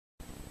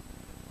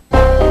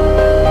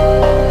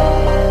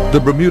The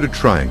Bermuda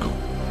Triangle,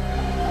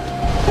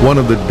 one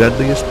of the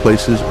deadliest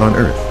places on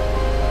Earth.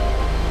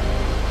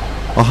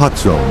 A hot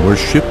zone where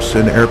ships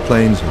and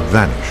airplanes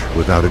vanish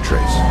without a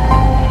trace.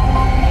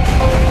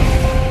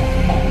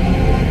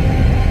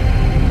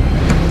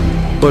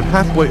 But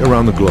halfway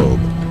around the globe,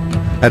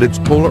 at its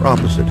polar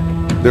opposite,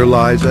 there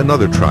lies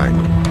another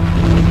triangle.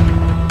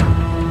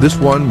 This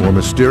one more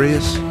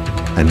mysterious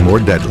and more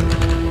deadly.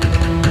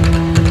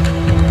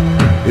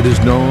 It is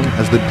known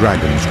as the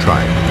Dragon's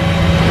Triangle.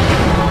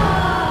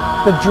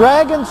 The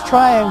Dragon's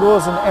Triangle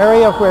is an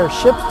area where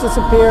ships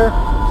disappear,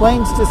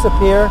 planes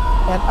disappear,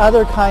 and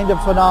other kind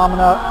of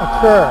phenomena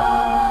occur.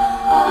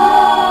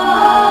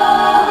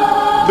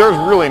 There's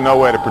really no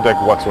way to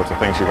predict what sorts of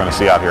things you're going to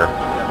see out here.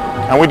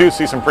 And we do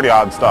see some pretty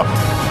odd stuff.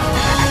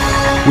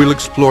 We'll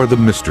explore the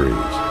mysteries,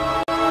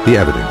 the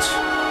evidence,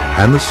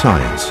 and the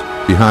science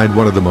behind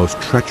one of the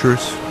most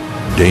treacherous,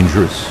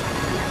 dangerous,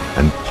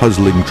 and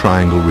puzzling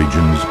triangle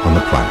regions on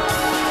the planet.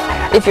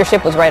 If your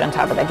ship was right on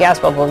top of that gas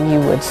bubble, you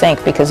would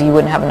sink because you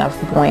wouldn't have enough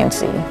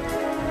buoyancy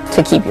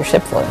to keep your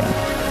ship floating.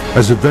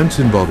 As events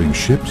involving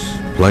ships,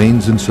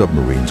 planes, and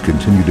submarines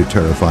continue to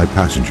terrify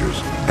passengers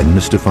and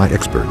mystify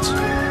experts,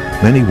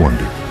 many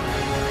wonder,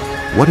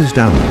 what is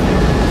down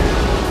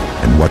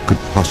there? And what could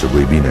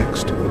possibly be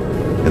next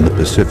in the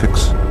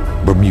Pacific's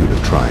Bermuda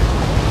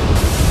Triangle?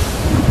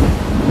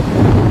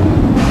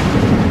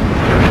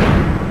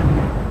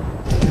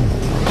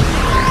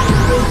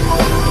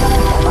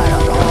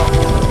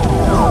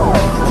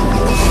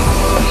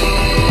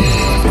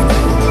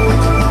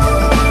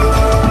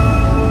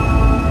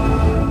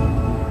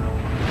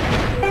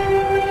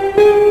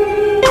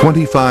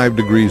 25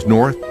 degrees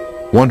north,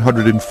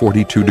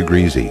 142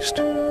 degrees east.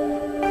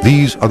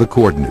 These are the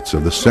coordinates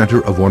of the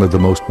center of one of the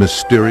most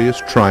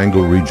mysterious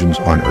triangle regions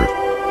on Earth.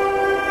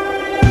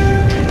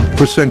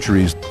 For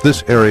centuries,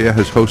 this area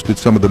has hosted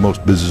some of the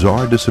most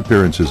bizarre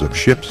disappearances of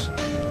ships,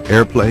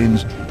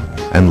 airplanes,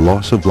 and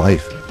loss of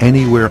life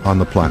anywhere on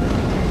the planet.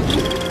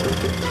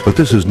 But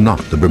this is not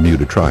the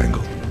Bermuda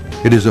Triangle.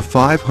 It is a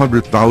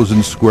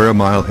 500,000 square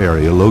mile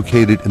area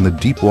located in the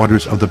deep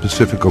waters of the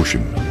Pacific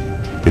Ocean.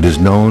 It is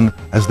known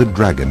as the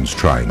Dragon's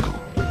Triangle.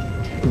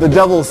 The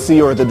Devil's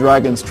Sea, or the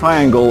Dragon's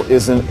Triangle,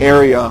 is an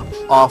area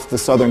off the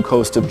southern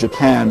coast of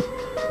Japan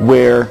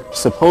where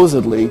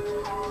supposedly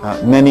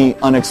many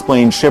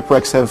unexplained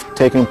shipwrecks have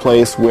taken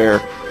place, where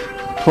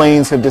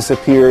planes have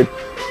disappeared,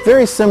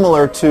 very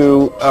similar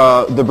to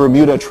the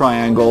Bermuda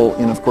Triangle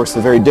in, of course,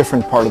 a very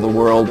different part of the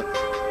world.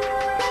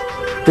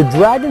 The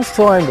Dragon's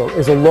Triangle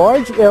is a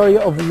large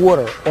area of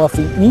water off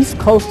the east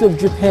coast of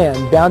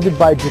Japan, bounded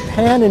by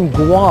Japan and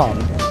Guam,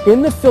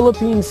 in the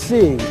Philippine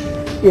Sea,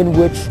 in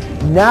which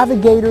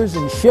navigators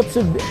and ships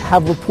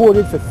have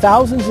reported for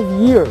thousands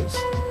of years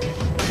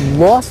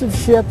loss of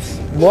ships,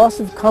 loss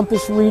of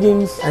compass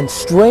readings, and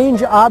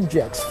strange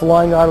objects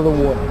flying out of the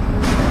water.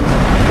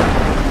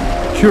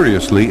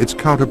 Curiously, its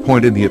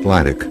counterpoint in the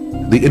Atlantic,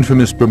 the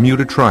infamous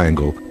Bermuda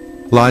Triangle,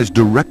 lies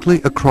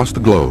directly across the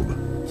globe,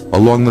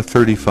 along the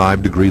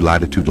 35-degree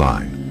latitude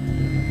line.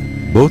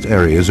 Both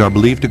areas are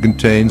believed to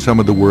contain some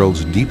of the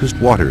world's deepest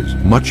waters,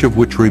 much of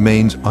which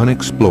remains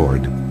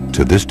unexplored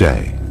to this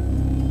day.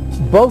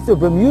 Both the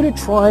Bermuda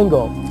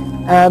Triangle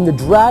and the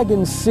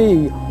Dragon's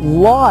Sea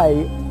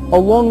lie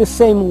along the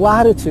same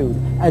latitude,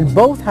 and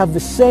both have the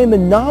same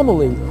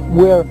anomaly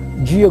where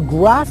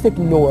geographic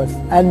north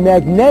and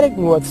magnetic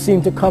north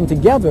seem to come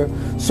together,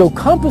 so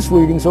compass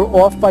readings are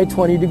off by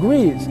 20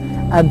 degrees.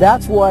 And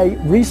that's why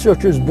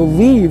researchers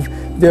believe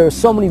there are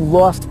so many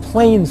lost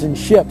planes and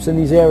ships in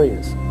these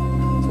areas.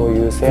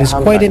 It's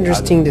quite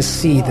interesting to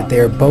see that they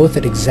are both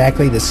at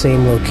exactly the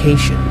same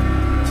location.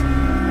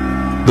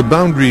 The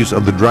boundaries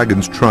of the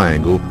Dragon's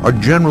Triangle are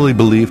generally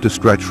believed to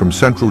stretch from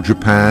central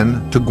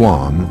Japan to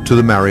Guam to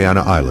the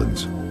Mariana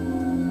Islands.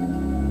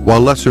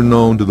 While lesser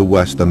known to the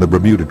west than the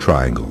Bermuda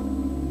Triangle,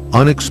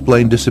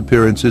 unexplained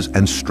disappearances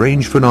and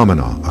strange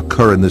phenomena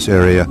occur in this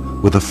area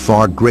with a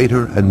far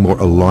greater and more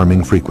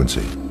alarming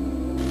frequency.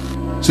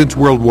 Since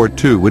World War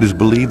II, it is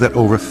believed that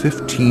over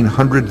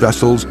 1,500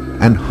 vessels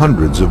and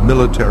hundreds of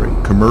military,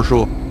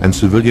 commercial, and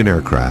civilian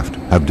aircraft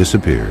have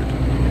disappeared.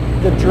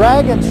 The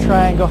Dragon's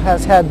Triangle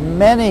has had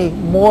many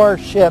more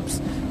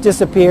ships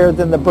disappear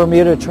than the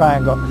Bermuda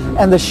Triangle.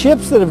 And the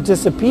ships that have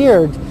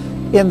disappeared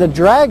in the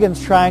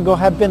Dragon's Triangle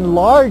have been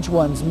large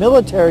ones,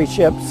 military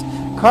ships,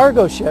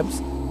 cargo ships.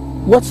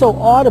 What's so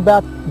odd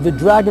about the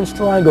Dragon's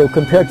Triangle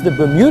compared to the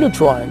Bermuda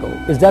Triangle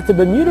is that the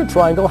Bermuda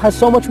Triangle has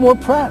so much more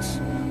press.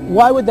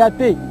 Why would that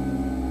be?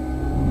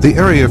 The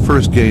area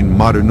first gained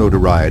modern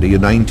notoriety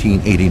in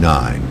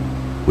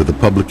 1989 with the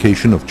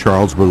publication of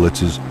Charles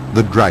Berlitz's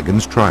The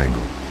Dragon's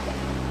Triangle.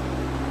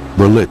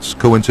 Berlitz,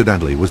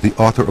 coincidentally, was the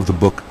author of the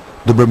book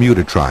The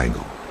Bermuda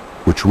Triangle,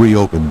 which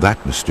reopened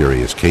that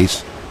mysterious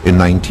case in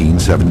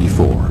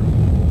 1974.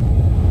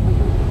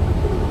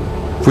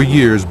 For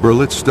years,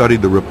 Berlitz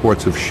studied the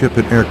reports of ship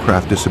and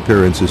aircraft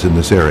disappearances in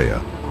this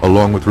area,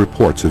 along with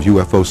reports of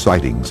UFO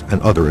sightings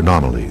and other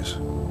anomalies.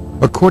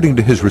 According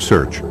to his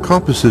research,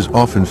 compasses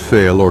often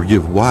fail or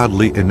give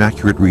wildly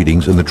inaccurate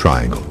readings in the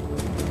triangle.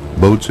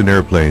 Boats and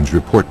airplanes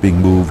report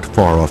being moved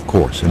far off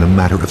course in a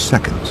matter of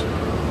seconds.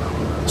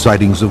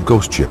 Sightings of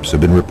ghost ships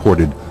have been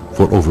reported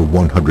for over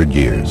 100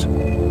 years.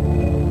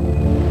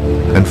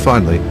 And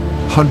finally,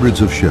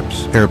 hundreds of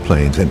ships,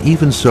 airplanes, and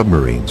even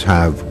submarines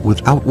have,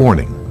 without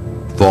warning,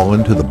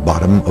 fallen to the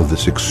bottom of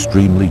this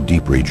extremely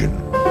deep region.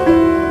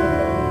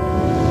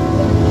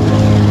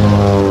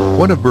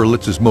 One of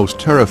Berlitz's most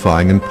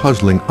terrifying and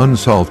puzzling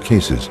unsolved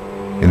cases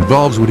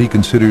involves what he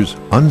considers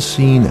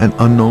unseen and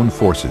unknown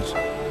forces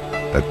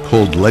that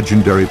pulled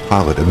legendary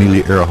pilot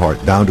Amelia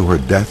Earhart down to her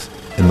death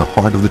in the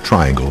heart of the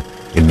Triangle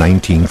in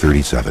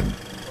 1937.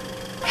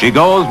 She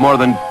goes more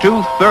than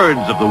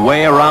 2/3 of the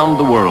way around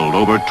the world,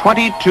 over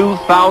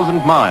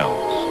 22,000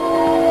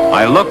 miles.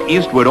 I look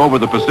eastward over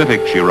the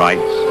Pacific, she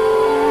writes.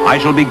 I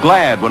shall be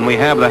glad when we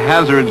have the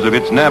hazards of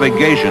its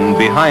navigation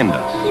behind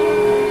us.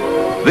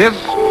 This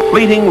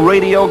fleeting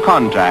radio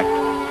contact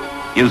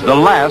is the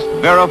last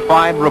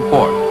verified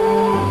report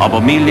of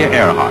Amelia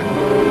Earhart.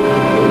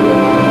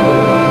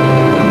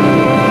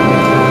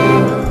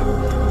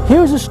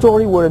 Here's a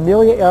story where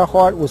Amelia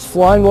Earhart was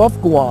flying off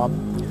Guam.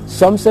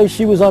 Some say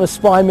she was on a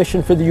spy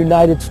mission for the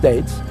United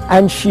States,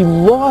 and she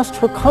lost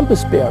her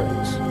compass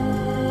bearings.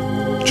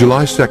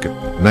 July 2nd,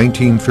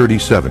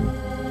 1937,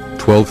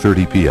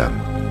 12:30 p.m.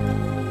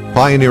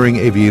 Pioneering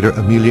aviator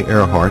Amelia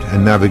Earhart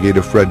and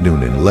navigator Fred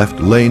Noonan left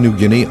Lae, New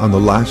Guinea on the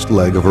last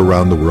leg of a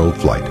round-the-world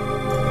flight.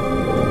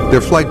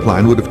 Their flight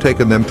plan would have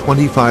taken them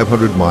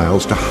 2,500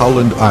 miles to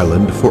Howland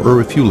Island for a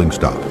refueling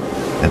stop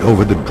and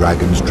over the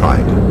Dragon's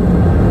Triangle.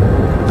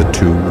 The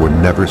two were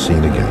never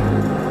seen again.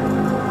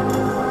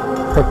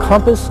 Her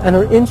compass and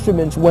her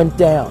instruments went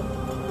down.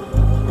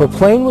 Her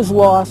plane was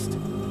lost.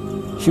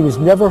 She was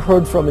never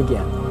heard from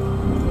again.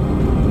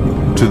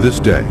 To this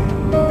day,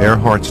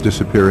 Earhart's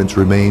disappearance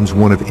remains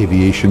one of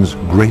aviation's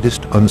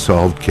greatest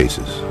unsolved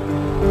cases.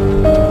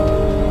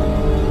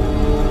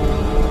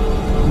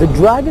 The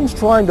Dragon's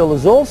Triangle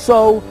is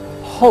also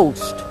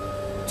host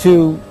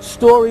to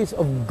stories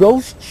of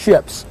ghost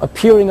ships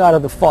appearing out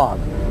of the fog.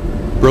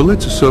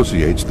 Berlitz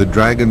associates the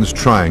Dragon's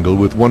Triangle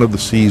with one of the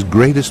sea's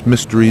greatest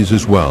mysteries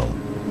as well,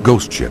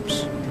 ghost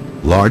ships.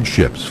 Large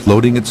ships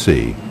floating at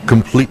sea,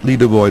 completely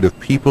devoid of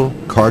people,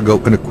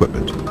 cargo, and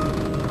equipment.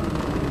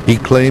 He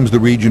claims the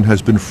region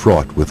has been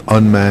fraught with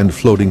unmanned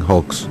floating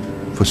hulks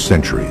for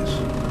centuries.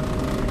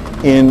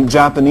 In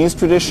Japanese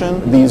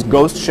tradition, these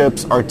ghost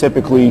ships are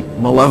typically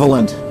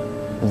malevolent.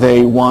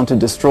 They want to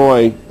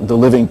destroy the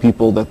living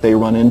people that they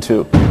run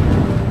into.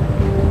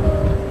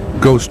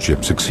 Ghost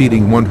ships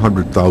exceeding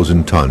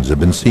 100,000 tons have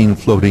been seen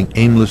floating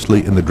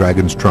aimlessly in the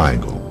Dragon's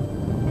Triangle.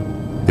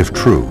 If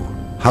true,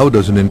 how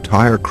does an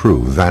entire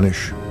crew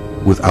vanish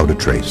without a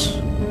trace?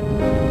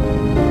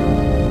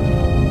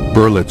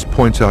 Berlitz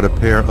points out a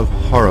pair of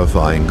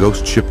horrifying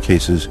ghost ship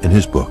cases in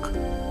his book.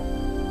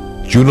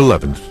 June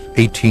 11th,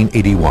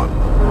 1881,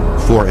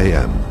 4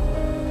 a.m.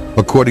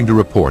 According to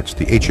reports,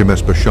 the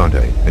HMS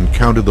Bashante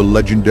encountered the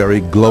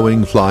legendary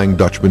glowing Flying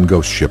Dutchman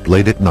ghost ship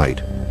late at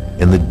night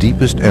in the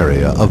deepest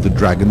area of the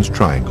Dragon's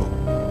Triangle.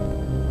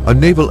 A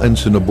naval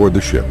ensign aboard the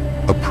ship,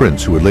 a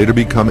prince who would later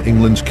become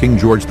England's King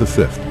George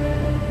V,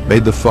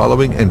 made the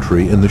following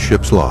entry in the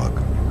ship's log.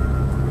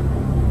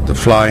 The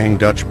Flying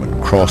Dutchman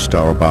crossed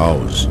our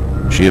bows.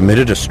 She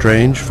emitted a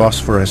strange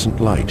phosphorescent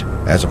light,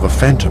 as of a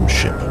phantom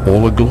ship,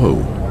 all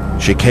aglow.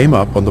 She came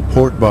up on the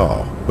port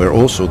bow, where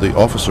also the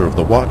officer of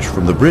the watch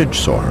from the bridge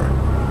saw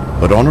her.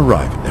 But on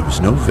arriving, there was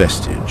no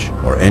vestige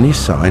or any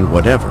sign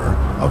whatever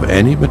of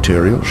any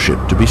material ship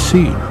to be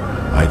seen,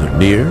 either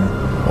near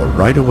or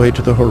right away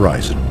to the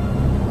horizon.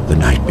 The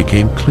night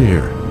became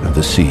clear and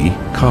the sea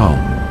calm.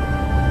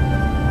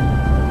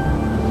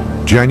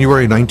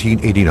 January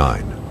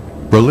 1989.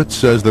 Berlitz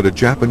says that a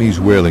Japanese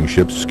whaling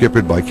ship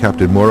skippered by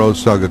Captain Moro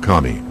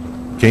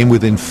Sagakami came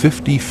within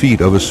 50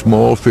 feet of a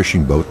small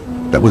fishing boat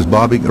that was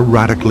bobbing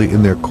erratically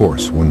in their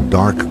course one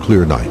dark,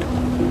 clear night.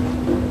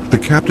 The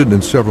captain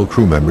and several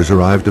crew members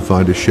arrived to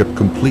find a ship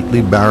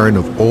completely barren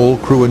of all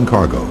crew and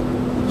cargo,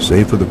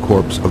 save for the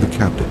corpse of the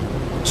captain,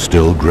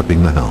 still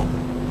gripping the helm.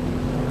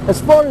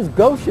 As far as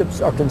ghost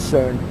ships are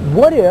concerned,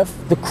 what if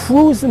the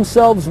crews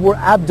themselves were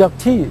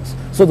abductees?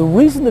 So the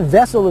reason the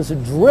vessel is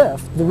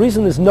adrift, the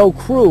reason there's no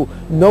crew,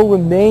 no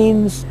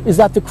remains, is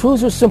that the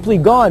crews are simply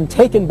gone,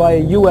 taken by a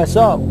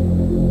USO.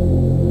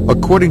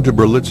 According to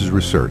Berlitz's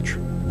research,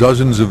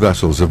 dozens of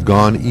vessels have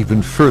gone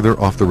even further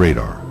off the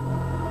radar.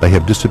 They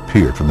have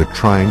disappeared from the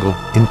Triangle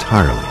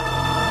entirely.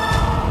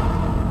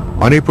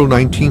 On April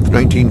 19,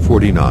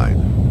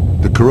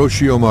 1949, the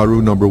Kuroshio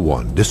Maru No.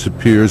 1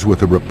 disappears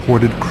with a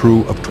reported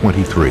crew of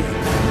 23.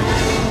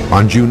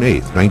 On June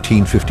 8,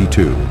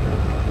 1952,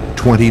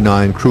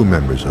 29 crew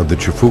members of the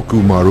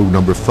Chifuku Maru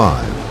No.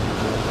 5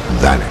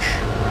 vanish.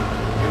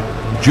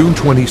 June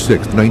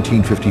 26,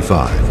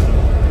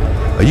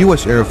 1955, a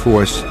U.S. Air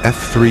Force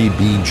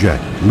F-3B jet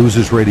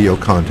loses radio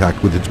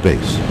contact with its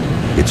base.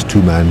 Its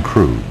two-man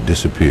crew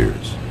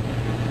disappears.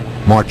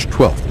 March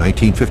 12,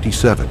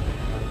 1957,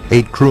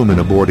 8 crewmen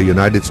aboard a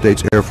United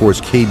States Air Force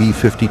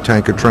KB-50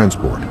 tanker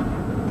transport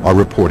are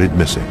reported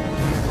missing.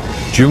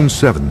 June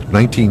 7,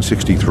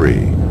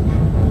 1963.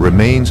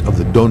 Remains of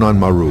the Donan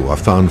Maru are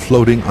found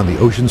floating on the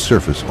ocean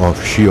surface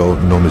off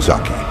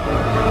Shio-Nomizaki.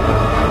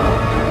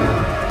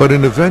 But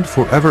an event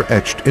forever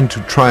etched into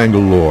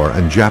triangle lore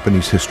and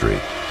Japanese history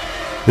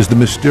is the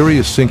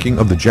mysterious sinking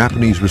of the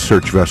Japanese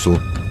research vessel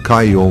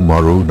Kaio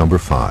Maru No.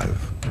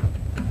 5.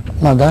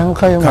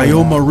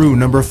 Kaio Maru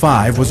No.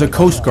 5 was a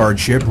Coast Guard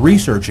ship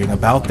researching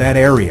about that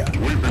area.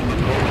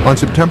 On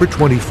September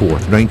 24,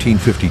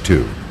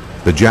 1952,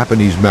 the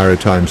Japanese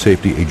Maritime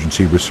Safety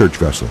Agency research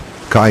vessel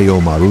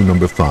Kaio Maru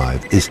No.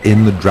 5 is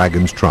in the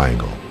Dragon's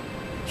Triangle.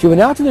 She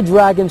went out to the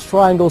Dragon's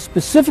Triangle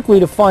specifically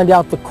to find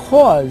out the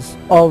cause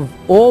of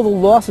all the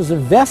losses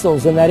of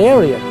vessels in that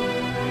area.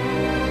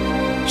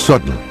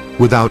 Suddenly,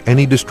 without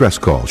any distress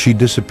call, she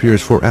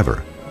disappears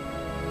forever,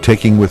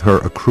 taking with her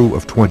a crew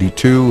of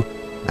 22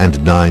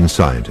 and 9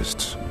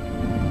 scientists.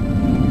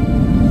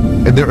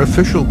 In their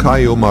official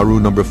Kaio Maru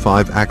No.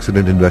 5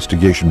 accident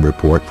investigation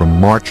report from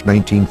March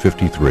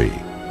 1953,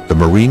 the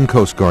Marine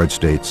Coast Guard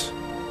states,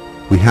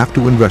 "We have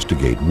to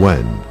investigate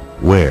when,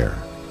 where,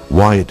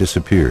 why it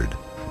disappeared,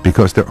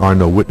 because there are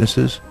no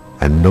witnesses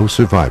and no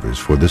survivors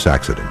for this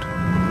accident."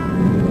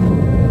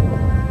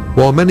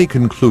 While many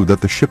conclude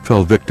that the ship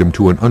fell victim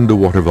to an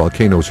underwater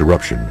volcano's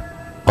eruption,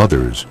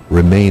 others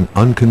remain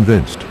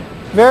unconvinced.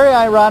 Very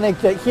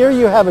ironic that here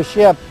you have a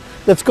ship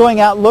that's going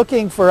out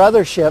looking for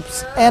other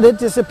ships and it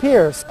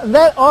disappears. And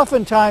that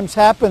oftentimes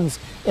happens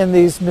in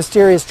these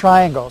mysterious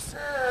triangles.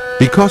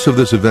 Because of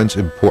this event's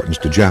importance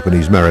to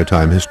Japanese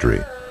maritime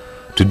history,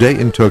 today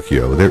in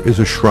Tokyo there is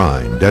a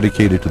shrine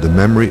dedicated to the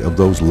memory of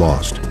those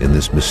lost in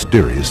this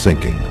mysterious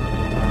sinking.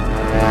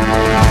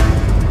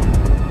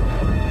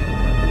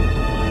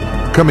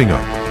 Coming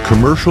up,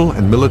 commercial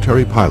and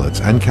military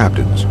pilots and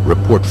captains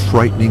report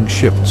frightening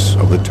shifts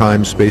of the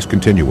time-space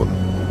continuum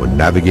when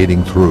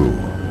navigating through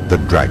the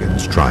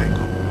Dragon's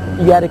Triangle.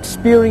 He had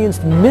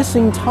experienced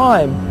missing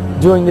time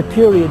during the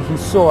period he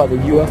saw the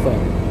UFO.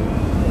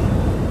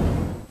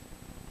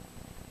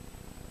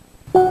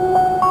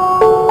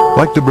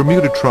 Like the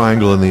Bermuda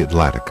Triangle in the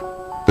Atlantic,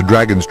 the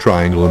Dragon's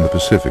Triangle in the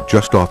Pacific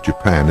just off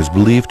Japan is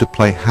believed to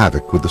play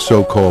havoc with the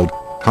so-called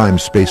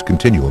time-space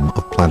continuum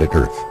of planet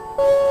Earth.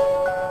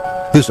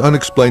 This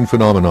unexplained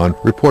phenomenon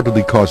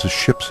reportedly causes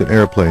ships and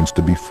airplanes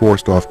to be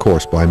forced off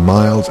course by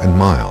miles and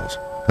miles,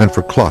 and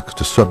for clocks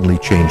to suddenly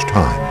change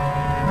time,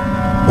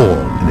 all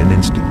in an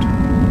instant.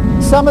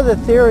 Some of the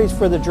theories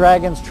for the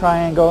Dragon's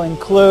Triangle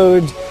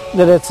include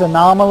that it's an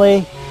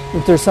anomaly,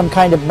 that there's some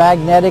kind of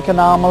magnetic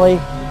anomaly,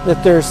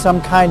 that there's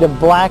some kind of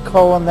black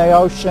hole in the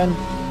ocean,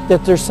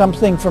 that there's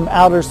something from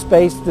outer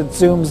space that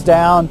zooms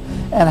down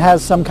and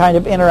has some kind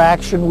of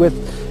interaction with,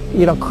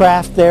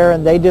 craft there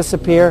and they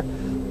disappear.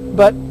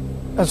 But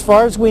as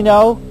far as we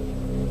know,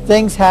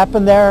 things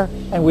happen there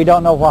and we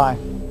don't know why.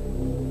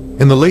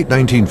 In the late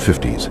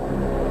 1950s,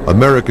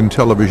 American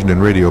television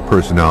and radio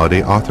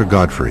personality Arthur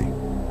Godfrey,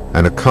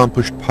 an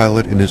accomplished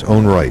pilot in his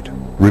own right,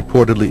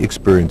 reportedly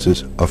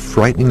experiences a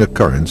frightening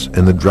occurrence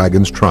in the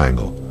Dragon's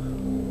Triangle,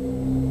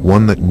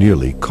 one that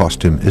nearly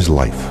cost him his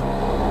life.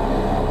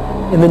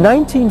 In the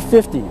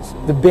 1950s,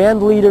 the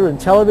band leader and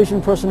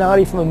television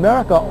personality from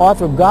America,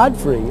 Arthur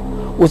Godfrey,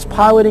 was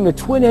piloting a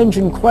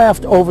twin-engine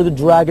craft over the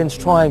Dragon's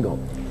Triangle.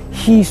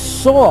 He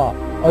saw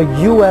a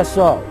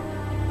USO.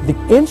 The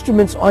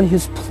instruments on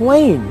his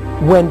plane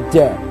went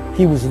dead.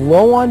 He was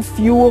low on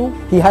fuel.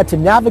 He had to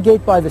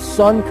navigate by the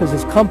sun because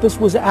his compass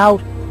was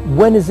out.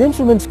 When his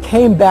instruments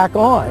came back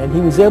on and he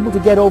was able to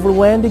get over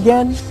land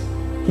again,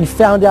 he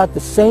found out the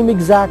same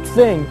exact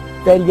thing,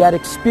 that he had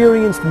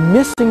experienced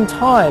missing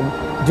time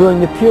during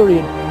the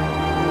period.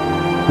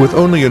 With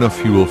only enough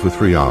fuel for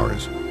 3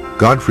 hours,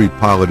 Godfrey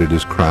piloted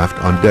his craft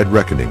on dead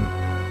reckoning.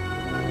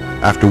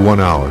 After 1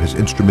 hour, his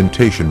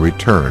instrumentation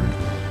returned,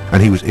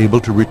 and he was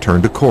able to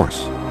return to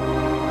course.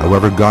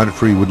 However,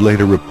 Godfrey would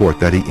later report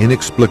that he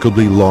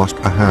inexplicably lost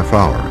a half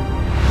hour.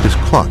 His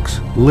clocks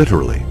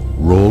literally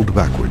rolled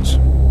backwards.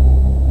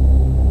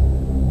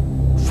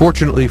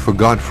 Fortunately for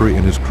Godfrey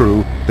and his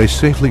crew, they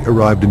safely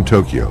arrived in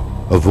Tokyo,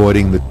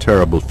 avoiding the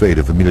terrible fate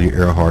of Amelia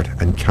Earhart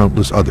and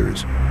countless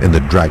others in the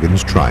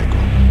Dragon's Triangle.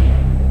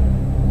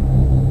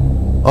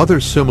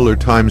 Other similar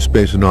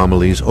time-space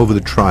anomalies over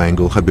the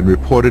Triangle have been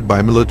reported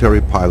by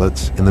military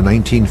pilots in the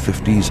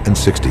 1950s and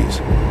 60s,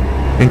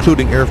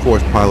 including Air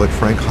Force pilot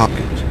Frank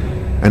Hopkins,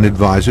 an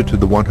advisor to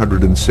the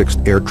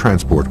 106th Air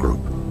Transport Group.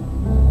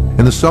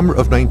 In the summer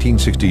of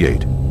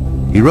 1968,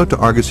 he wrote to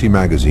Argosy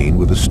magazine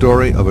with a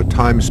story of a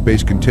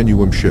time-space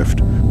continuum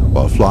shift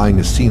while flying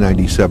a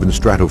C-97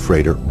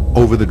 Stratofreighter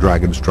over the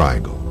Dragon's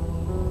Triangle.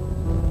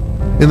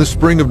 In the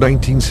spring of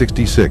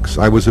 1966,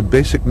 I was a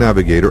basic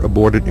navigator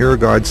aboard an Air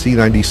Guard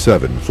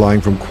C-97 flying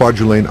from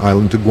Kwajalein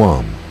Island to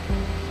Guam.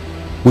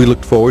 We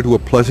looked forward to a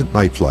pleasant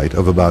night flight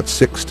of about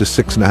 6 to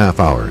 6.5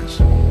 hours.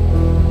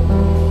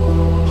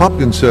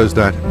 Hopkins says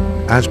that,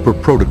 as per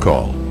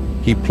protocol,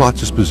 he plots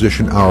his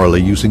position hourly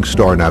using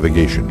star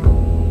navigation.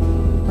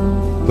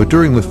 But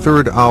during the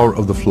 3rd hour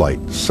of the flight,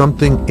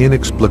 something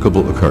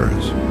inexplicable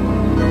occurs.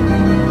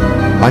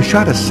 I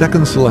shot a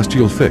second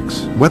celestial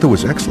fix. Weather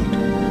was excellent.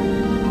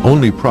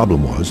 Only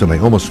problem was, and I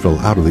almost fell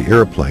out of the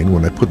airplane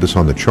when I put this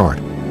on the chart,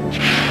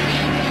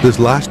 this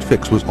last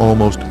fix was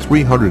almost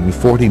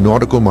 340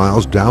 nautical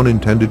miles down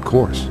intended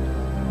course.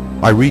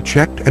 I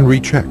rechecked and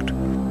rechecked.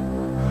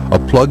 A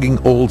plugging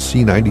old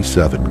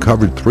C-97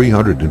 covered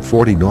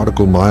 340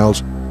 nautical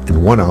miles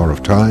in 1 hour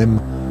of time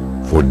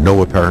for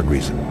no apparent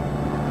reason.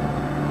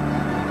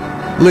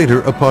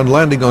 Later, upon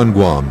landing on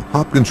Guam,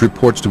 Hopkins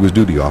reports to his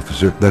duty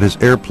officer that his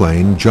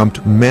airplane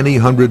jumped many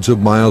hundreds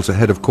of miles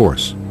ahead of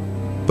course,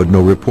 but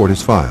no report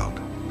is filed.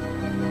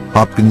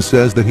 Hopkins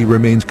says that he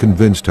remains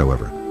convinced,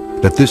 however,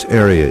 that this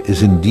area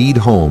is indeed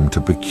home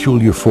to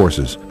peculiar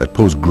forces that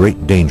pose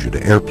great danger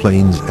to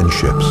airplanes and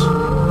ships.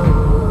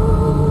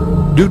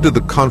 Due to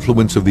the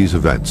confluence of these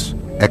events,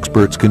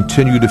 experts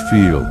continue to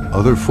feel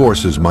other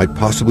forces might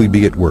possibly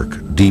be at work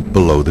deep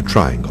below the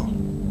triangle.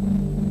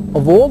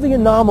 Of all the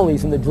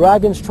anomalies in the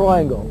Dragon's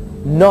Triangle,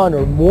 none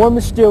are more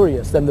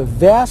mysterious than the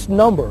vast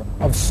number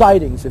of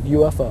sightings of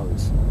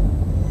UFOs.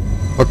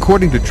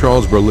 According to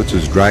Charles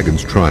Berlitz's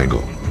Dragon's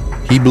Triangle,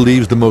 he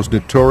believes the most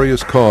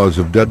notorious cause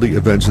of deadly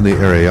events in the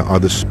area are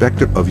the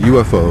specter of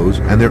UFOs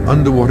and their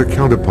underwater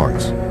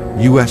counterparts,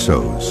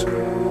 USOs,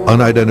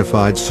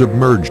 unidentified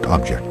submerged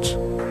objects.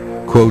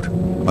 Quote,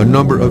 a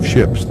number of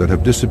ships that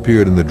have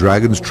disappeared in the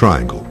Dragon's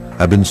Triangle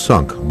have been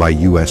sunk by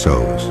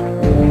USOs.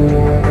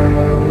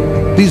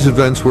 These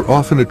events were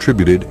often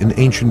attributed in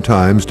ancient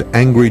times to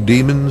angry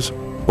demons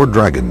or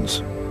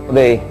dragons.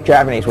 The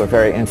Japanese were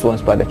very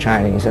influenced by the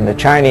Chinese, and the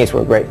Chinese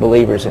were great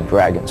believers in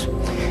dragons,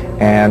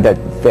 and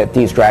that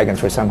these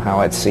dragons were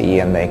somehow at sea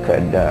and they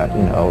could,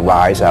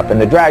 rise up.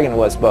 And the dragon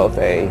was both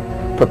a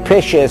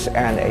propitious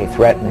and a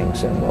threatening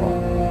symbol.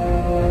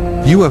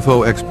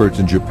 UFO experts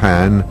in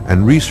Japan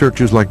and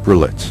researchers like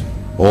Berlitz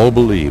all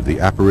believe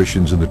the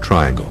apparitions in the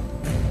triangle,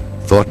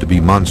 thought to be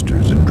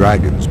monsters and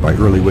dragons by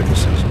early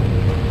witnesses,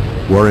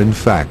 were in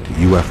fact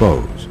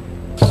UFOs.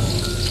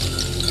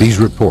 These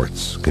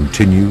reports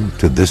continue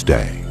to this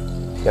day.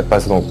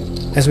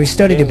 As we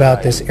studied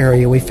about this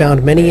area, we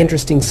found many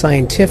interesting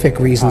scientific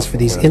reasons for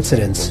these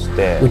incidents,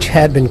 which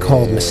had been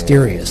called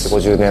mysterious. There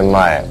was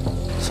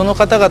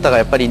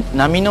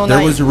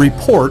a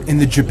report in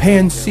the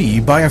Japan Sea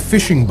by a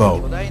fishing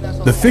boat.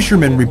 The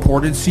fishermen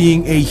reported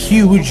seeing a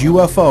huge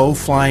UFO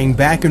flying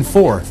back and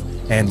forth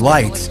and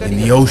lights in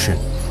the ocean.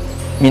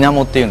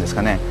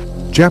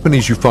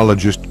 Japanese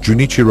ufologist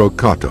Junichiro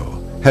Kato,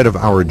 head of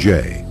Our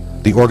J,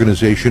 the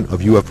Organization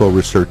of UFO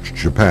Research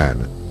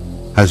Japan,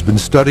 has been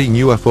studying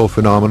UFO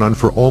phenomenon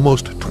for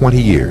almost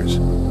 20 years.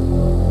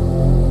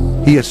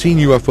 He has seen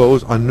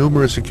UFOs on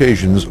numerous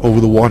occasions over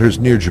the waters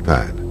near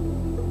Japan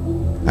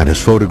and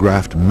has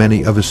photographed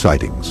many of his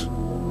sightings.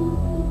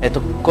 I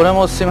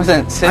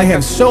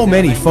have so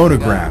many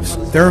photographs.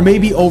 There are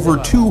maybe over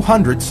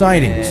 200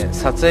 sightings.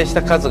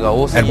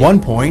 At one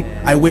point,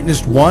 I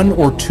witnessed 1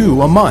 or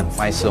 2 a month.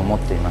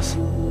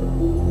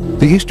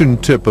 The eastern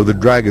tip of the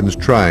Dragon's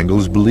Triangle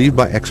is believed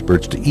by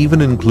experts to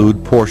even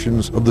include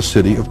portions of the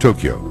city of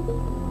Tokyo.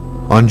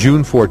 On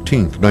June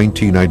 14,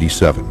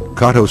 1997,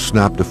 Kato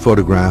snapped a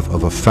photograph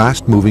of a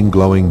fast-moving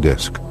glowing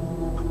disk,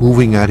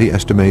 moving at, he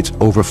estimates,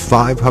 over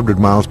 500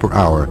 miles per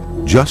hour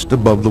just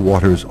above the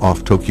waters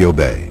off Tokyo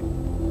Bay.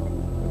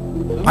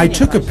 I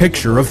took a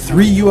picture of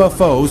 3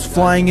 UFOs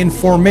flying in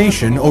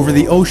formation over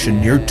the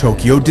ocean near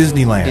Tokyo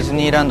Disneyland.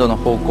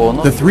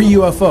 The 3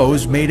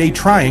 UFOs made a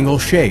triangle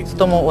shape.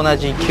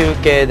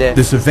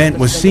 This event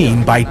was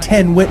seen by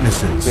 10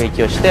 witnesses.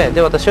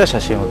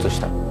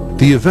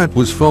 The event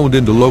was phoned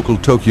into local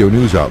Tokyo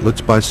news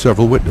outlets by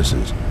several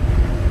witnesses,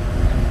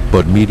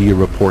 but media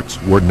reports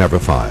were never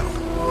filed.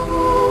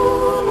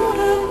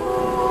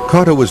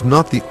 Kato was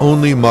not the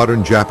only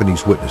modern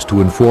Japanese witness to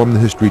inform the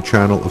History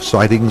Channel of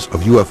sightings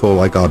of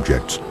UFO-like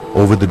objects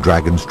over the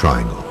Dragon's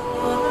Triangle.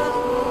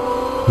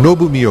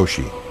 Nobu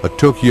Miyoshi, a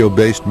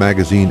Tokyo-based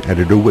magazine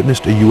editor,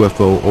 witnessed a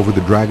UFO over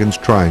the Dragon's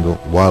Triangle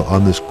while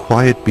on this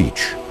quiet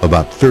beach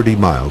about 30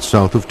 miles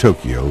south of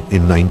Tokyo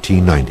in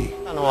 1990.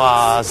 In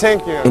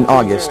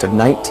August of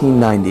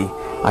 1990,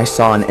 I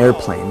saw an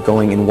airplane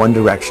going in one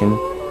direction,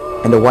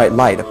 and a white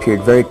light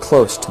appeaed very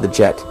close to the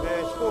jet,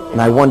 and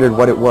I wondered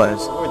what it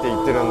was.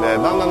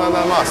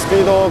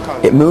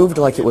 It moved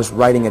like it was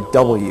writing a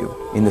W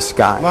in the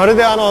sky.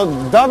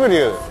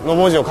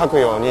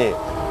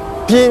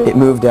 It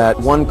moved at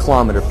 1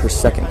 kilometer per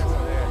second.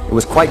 It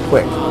was quite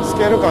quick. Before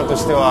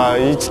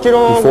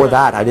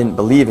that, I didn't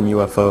believe in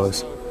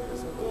UFOs.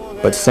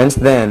 But since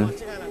then,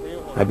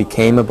 I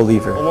became a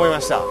believer.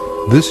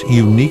 This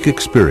unique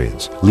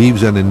experience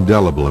leaves an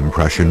indelible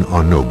impression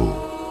on Nobu.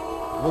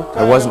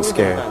 I wasn't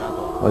scared.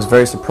 I was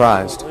very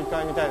surprised.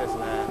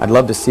 I'd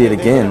love to see it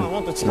again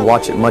and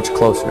watch it much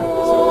closer.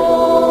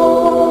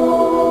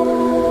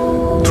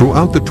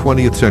 Throughout the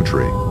 20th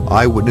century,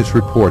 eyewitness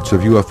reports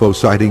of UFO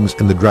sightings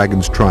in the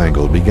Dragon's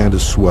Triangle began to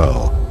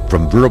swell,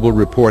 from verbal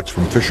reports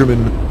from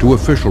fishermen to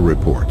official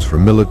reports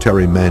from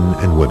military men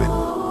and women.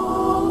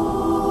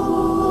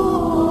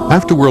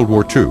 After World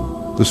War II,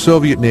 the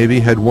Soviet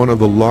Navy had one of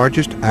the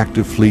largest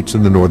active fleets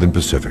in the Northern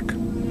Pacific.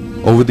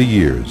 Over the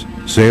years,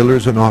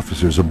 sailors and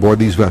officers aboard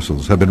these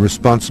vessels have been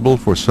responsible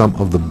for some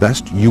of the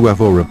best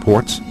UFO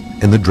reports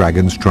in the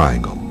Dragon's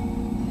Triangle.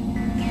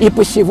 In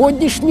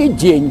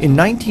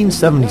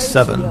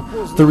 1977,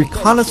 the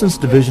Reconnaissance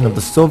Division of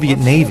the Soviet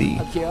Navy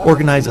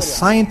organized a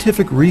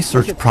scientific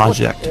research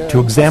project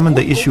to examine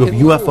the issue of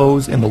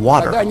UFOs in the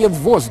water. I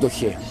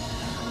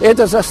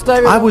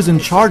was in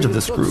charge of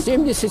this group. At the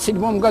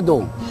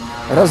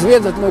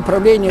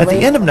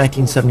end of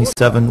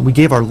 1977, we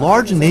gave our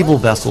large naval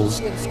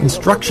vessels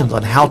instructions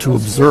on how to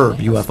observe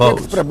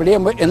UFOs.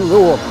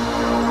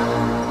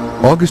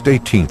 August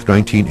 18,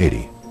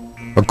 1980.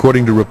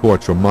 According to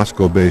reports from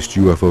Moscow-based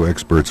UFO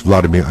experts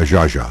Vladimir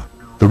Ajaja,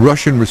 the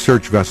Russian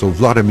research vessel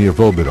Vladimir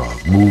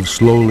Volbedov moved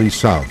slowly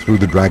south through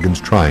the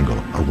Dragon's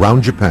Triangle,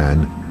 around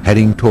Japan,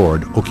 heading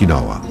toward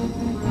Okinawa.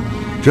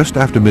 Just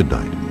after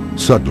midnight,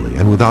 suddenly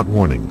and without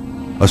warning,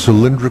 a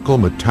cylindrical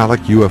metallic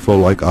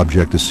UFO-like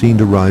object is seen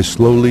to rise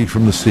slowly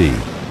from the sea,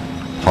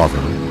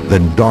 hover,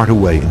 then dart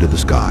away into the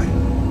sky.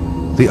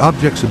 The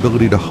object's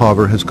ability to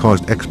hover has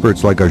caused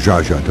experts like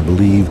Ajaja to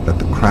believe that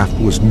the craft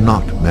was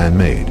not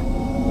man-made.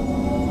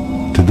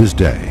 To this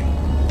day,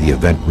 the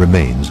event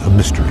remains a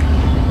mystery.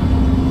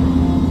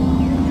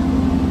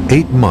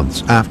 8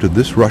 months after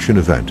this Russian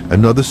event,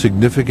 another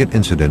significant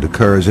incident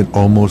occurs in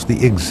almost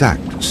the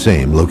exact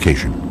same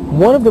location.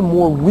 One of the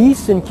more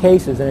recent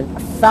cases, and a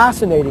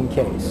fascinating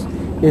case,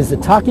 is the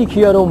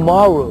Takikyoto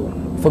Maru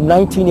from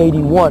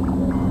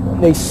 1981.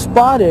 They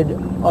spotted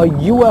a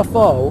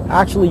UFO,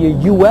 actually a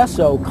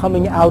USO,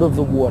 coming out of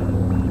the water.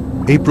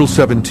 April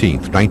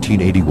 17,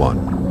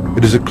 1981.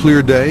 It is a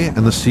clear day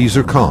and the seas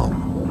are calm.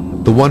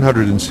 The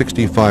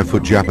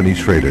 165-foot Japanese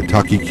freighter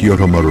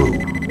Takikyoto Maru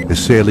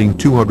is sailing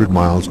 200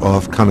 miles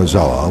off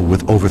Kanazawa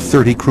with over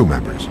 30 crew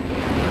members.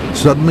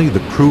 Suddenly, the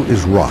crew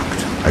is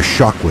rocked as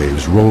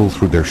shockwaves roll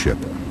through their ship.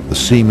 The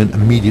seamen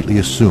immediately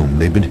assume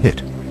they've been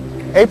hit.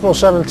 April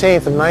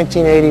 17th of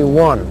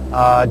 1981,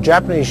 a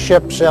Japanese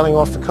ship sailing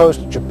off the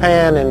coast of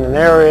Japan in an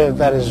area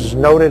that is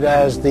noted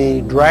as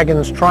the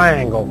Dragon's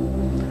Triangle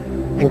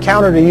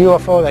encountered a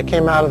UFO that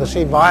came out of the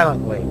sea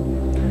violently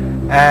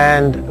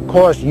and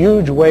caused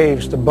huge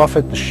waves to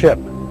buffet the ship.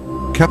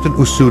 Captain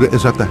Usuda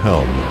is at the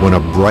helm when a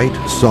bright,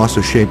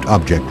 saucer-shaped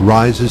object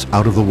rises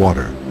out of the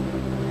water.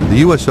 The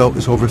USO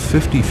is over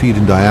 50 feet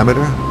in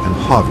diameter and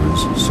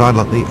hovers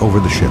silently over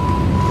the ship.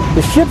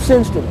 The ship's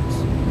instruments,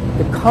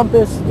 the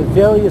compass, the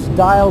various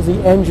dials,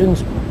 the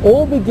engines,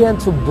 all began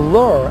to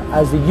blur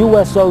as the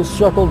USO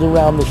circled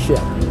around the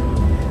ship.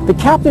 The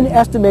captain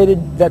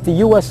estimated that the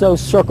USO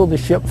circled the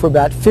ship for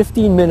about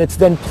 15 minutes,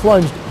 then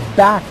plunged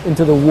back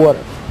into the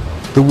water.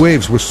 The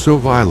waves were so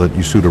violent,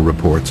 Usuda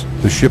reports,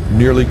 the ship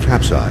nearly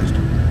capsized.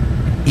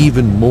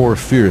 Even more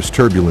fierce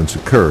turbulence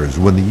occurs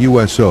when the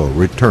USO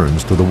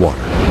returns to the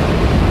water.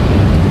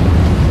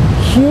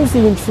 Here's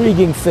the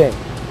intriguing thing.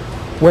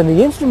 When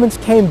the instruments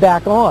came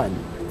back on,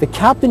 the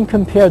captain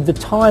compared the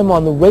time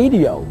on the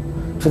radio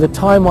to the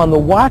time on the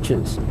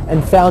watches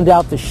and found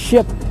out the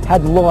ship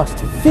had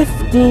lost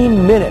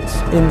 15 minutes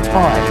in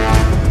time.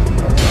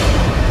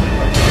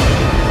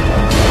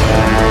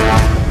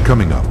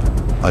 Coming up,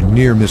 a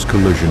near-miss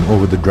collision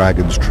over the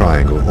Dragon's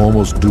Triangle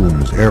almost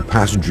dooms air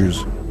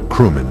passengers,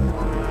 crewmen,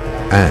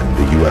 and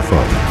the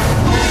UFO.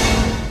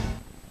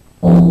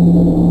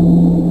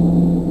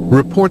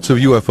 Reports of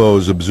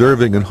UFOs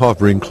observing and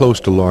hovering close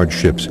to large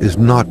ships is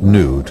not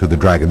new to the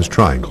Dragon's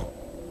Triangle.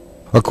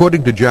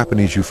 According to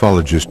Japanese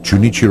ufologist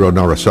Junichiro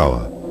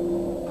Narasawa,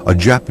 a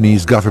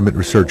Japanese government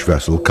research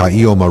vessel,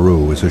 Kaiyo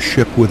Maru, is a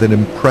ship with an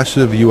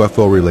impressive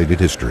UFO-related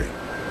history.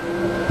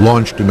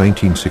 Launched in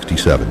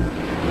 1967,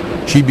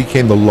 she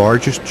became the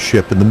largest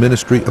ship in the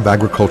Ministry of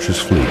Agriculture's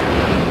fleet,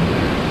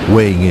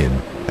 weighing in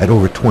at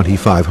over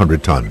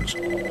 2,500 tons.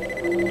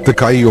 The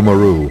Kaiyo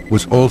Maru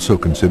was also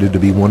considered to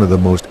be one of the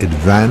most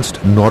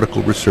advanced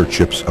nautical research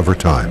ships of her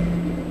time.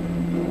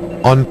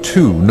 On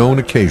 2 known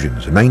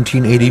occasions,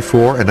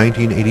 1984 and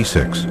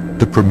 1986,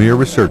 the premier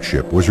research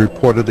ship was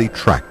reportedly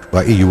tracked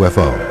by a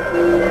UFO.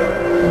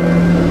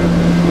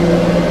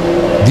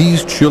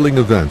 These chilling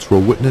events were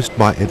witnessed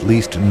by at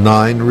least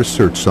 9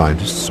 research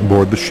scientists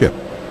aboard the ship,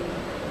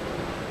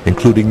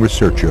 including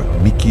researcher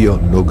Mikio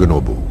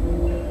Naganobu.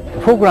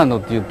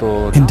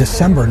 In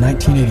December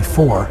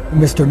 1984,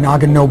 Mr.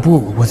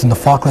 Naganobu was in the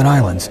Falkland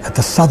Islands at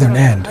the southern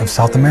end of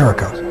South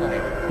America.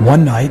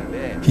 One night,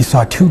 he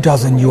saw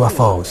 24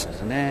 UFOs.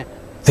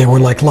 They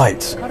were like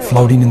lights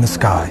floating in the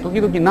sky.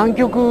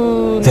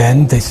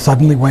 Then they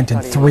suddenly went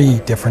in 3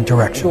 different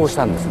directions.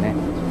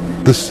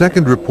 The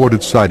second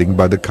reported sighting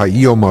by the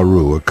Kaiyo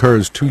Maru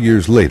occurs 2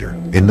 years later,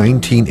 in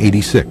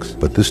 1986,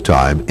 but this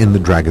time in the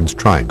Dragon's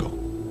Triangle.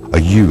 A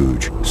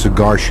huge,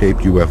 cigar-shaped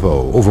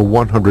UFO, over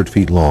 100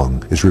 feet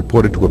long, is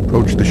reported to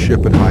approach the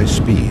ship at high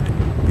speed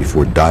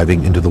before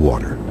diving into the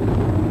water.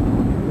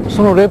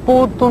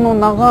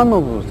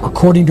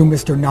 According to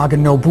Mr.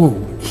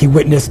 Naganobu, he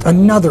witnessed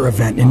another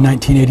event in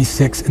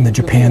 1986 in the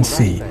Japan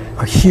Sea.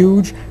 A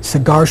huge,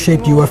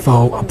 cigar-shaped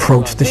UFO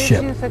approached the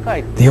ship.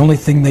 The only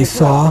thing they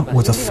saw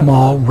was a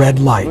small red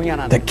light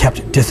that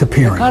kept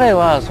disappearing.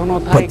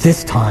 But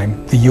this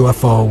time, the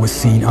UFO was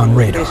seen on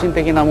radar.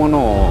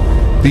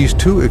 These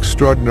two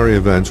extraordinary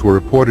events were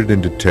reported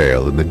in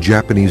detail in the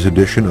Japanese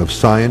edition of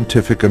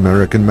Scientific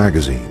American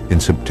magazine in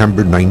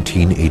September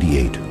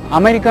 1988.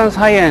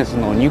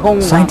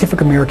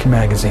 Scientific American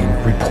magazine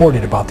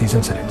reported about these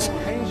incidents.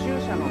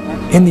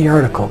 In the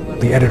article,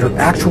 the editor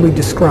actually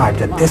described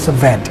that this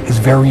event is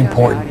very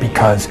important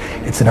because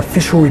it's an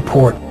official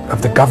report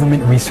of the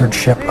government research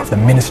ship of the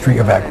Ministry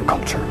of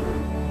Agriculture.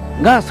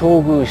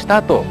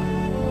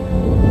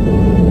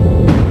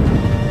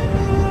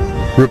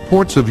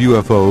 Reports of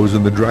UFOs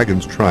in the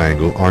Dragon's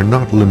Triangle are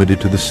not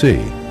limited to the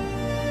sea.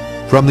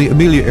 From the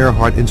Amelia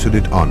Earhart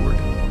incident onward,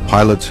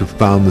 pilots have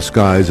found the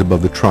skies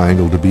above the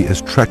triangle to be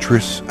as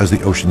treacherous as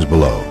the oceans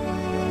below.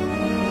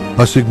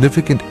 A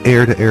significant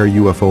air-to-air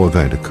UFO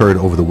event occurred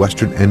over the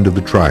western end of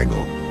the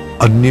triangle,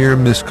 a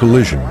near-miss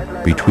collision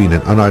between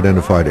an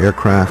unidentified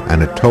aircraft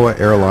and a Toa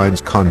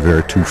Airlines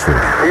Convair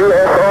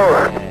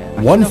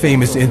 240. One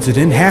famous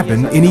incident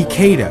happened in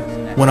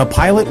Ikeda, when a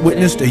pilot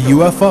witnessed a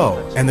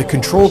UFO and the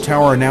control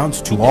tower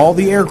announced to all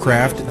the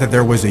aircraft that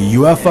there was a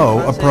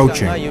UFO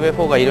approaching.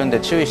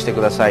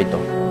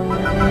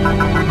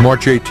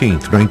 March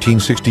 18th,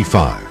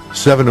 1965,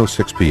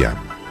 7:06 p.m.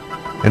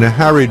 In a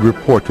harried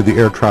report to the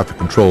air traffic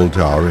control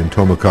tower in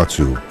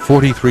Tomokatsu,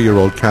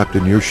 43-year-old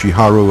Captain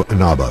Yoshiharu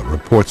Inaba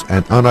reports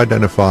an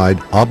unidentified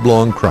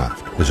oblong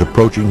craft is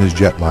approaching his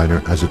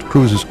jetliner as it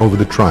cruises over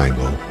the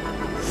triangle,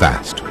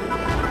 fast.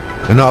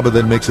 Inaba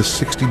then makes a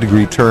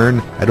 60-degree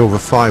turn at over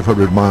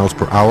 500 miles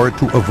per hour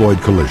to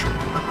avoid collision.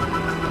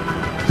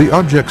 The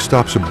object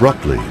stops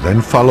abruptly, then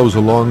follows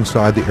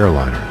alongside the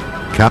airliner.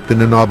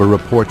 Captain Inaba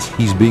reports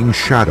he's being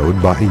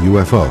shadowed by a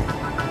UFO.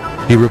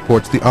 He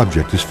reports the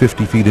object is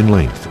 50 feet in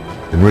length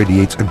and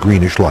radiates a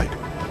greenish light.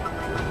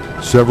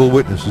 Several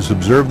witnesses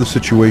observe the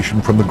situation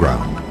from the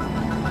ground.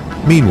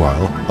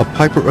 Meanwhile, a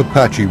Piper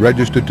Apache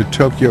registered to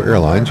Tokyo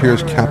Airlines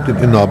hears Captain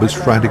Inaba's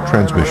frantic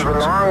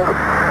transmissions.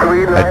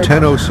 At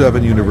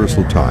 10:07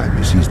 Universal Time,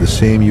 he sees the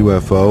same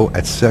UFO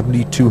at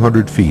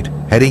 7,200 feet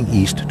heading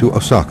east to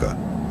Osaka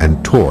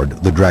and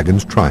toward the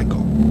Dragon's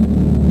Triangle.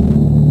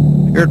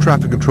 Air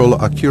traffic controller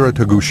Akira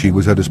Taguchi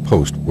was at his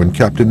post when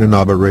Captain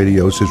Inaba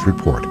radios his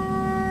report.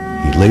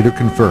 He later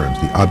confirms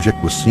the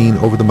object was seen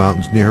over the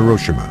mountains near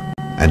Hiroshima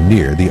and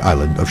near the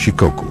island of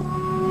Shikoku.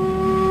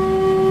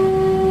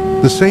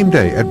 The same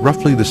day, at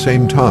roughly the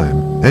same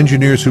time,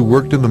 engineers who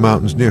worked in the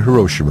mountains near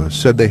Hiroshima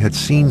said they had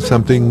seen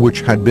something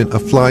which had been a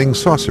flying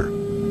saucer.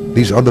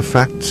 These are the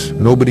facts.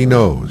 Nobody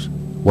knows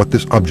what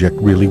this object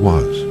really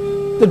was.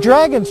 The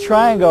Dragon's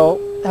Triangle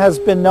has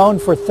been known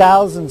for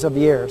thousands of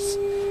years.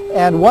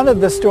 And one of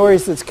the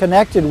stories that's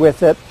connected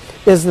with it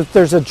is that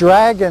there's a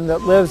dragon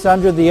that lives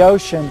under the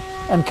ocean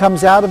and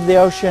comes out of the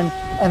ocean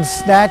and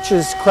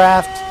snatches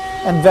craft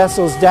and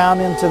vessels down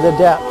into the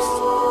depths.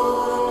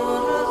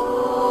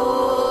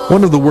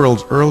 One of the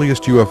world's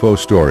earliest UFO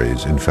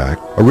stories, in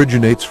fact,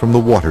 originates from the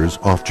waters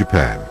off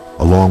Japan,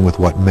 along with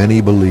what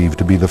many believe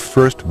to be the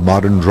first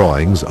modern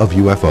drawings of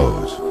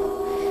UFOs.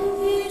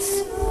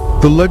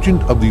 The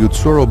legend of the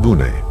Utsuro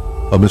Bune,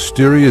 a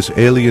mysterious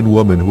alien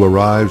woman who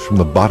arrives from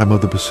the bottom of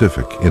the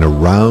Pacific in a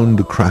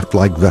round,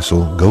 craft-like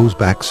vessel, goes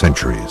back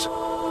centuries.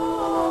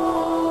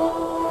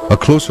 A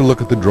closer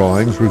look at the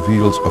drawings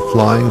reveals a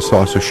flying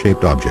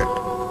saucer-shaped object,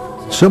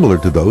 similar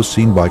to those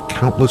seen by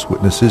countless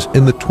witnesses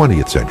in the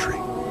 20th century.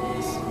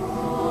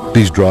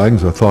 These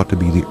drawings are thought to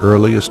be the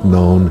earliest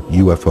known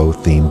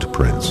UFO-themed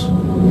prints.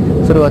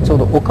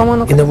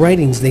 In the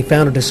writings, they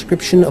found a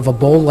description of a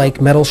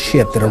bowl-like metal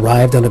ship that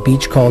arrived on a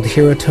beach called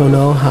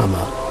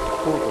Hiratono-hama.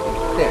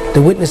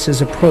 The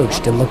witnesses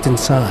approached and looked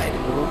inside.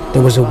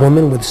 There was a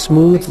woman with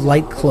smooth,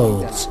 light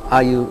clothes.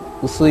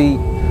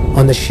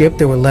 On the ship,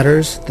 there were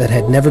letters that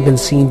had never been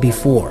seen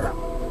before.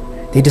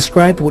 They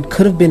described what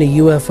could have been a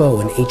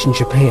UFO in ancient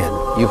Japan.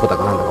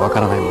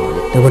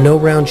 There were no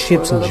round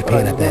ships in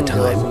Japan at that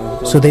time,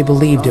 so they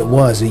believed it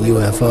was a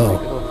UFO.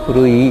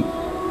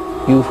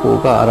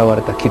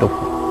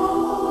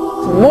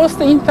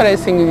 Most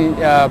interesting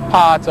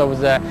parts of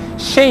the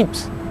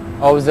shapes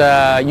of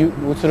the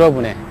Utsuro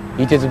Bune,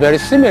 it is very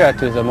similar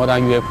to the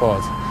modern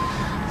UFOs.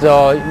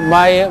 So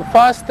my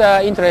first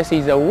interest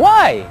is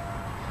why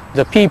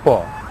the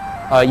people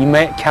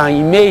can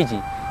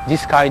imagine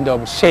this kind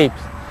of shapes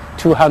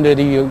 200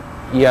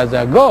 years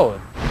ago.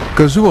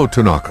 Kazuo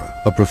Tanaka,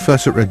 a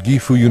professor at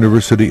Gifu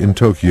University in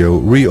Tokyo,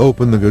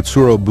 reopened the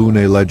Utsuro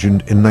Bune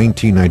legend in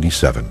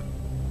 1997.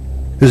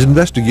 His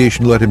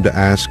investigation led him to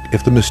ask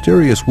if the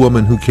mysterious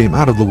woman who came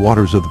out of the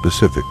waters of the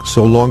Pacific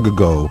so long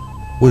ago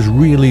was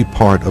really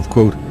part of,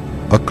 quote,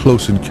 a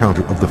close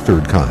encounter of the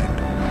third kind.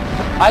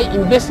 I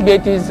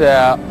investigated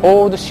the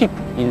old ship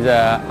in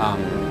the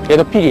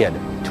Edo period,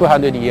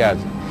 200 years,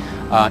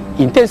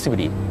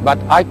 intensively, but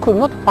I could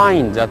not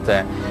find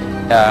that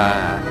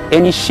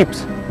any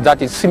ships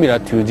that is similar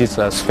to this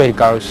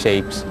spherical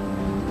shapes.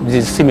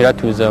 This is similar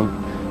to the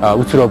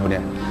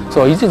Utsurobune.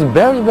 So it is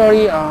very,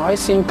 very, I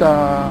think,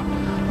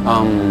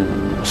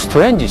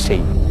 strange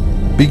shape.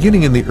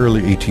 Beginning in the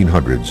early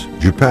 1800s,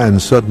 Japan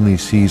suddenly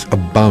sees a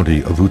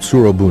bounty of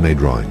Utsurobune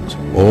drawings,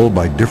 all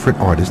by different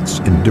artists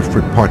in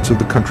different parts of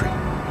the country,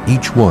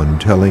 each one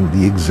telling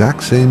the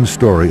exact same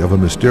story of a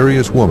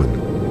mysterious woman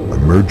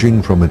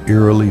emerging from an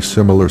eerily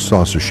similar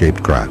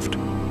saucer-shaped craft.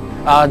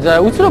 The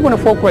Utsurobune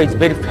folklore is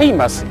very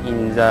famous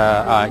in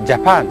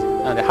Japan,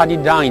 and had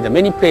it done in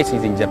many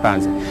places in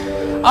Japan.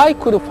 I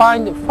could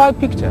find 5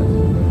 pictures.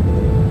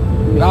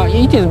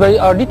 It is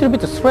a little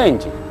bit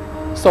strange.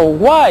 So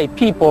why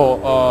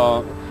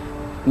people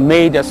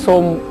made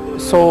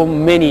so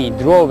many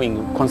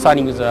drawings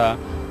concerning the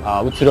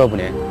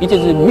Utsurobune? It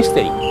is a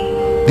mystery.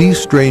 These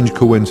strange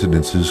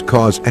coincidences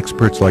cause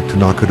experts like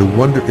Tanaka to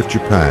wonder if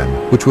Japan,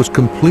 which was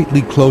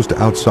completely closed to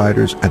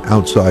outsiders and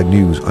outside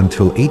news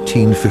until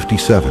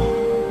 1857,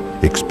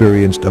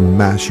 experienced a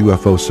mass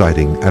UFO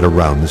sighting at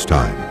around this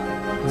time.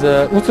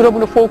 The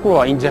Utsurobune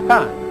folklore in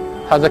Japan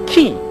has a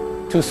key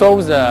to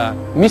solve the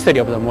mystery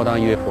of the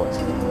modern UFOs,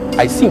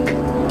 I think.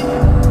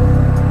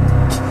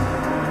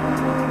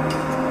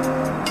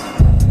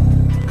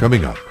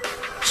 Coming up,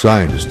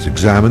 scientists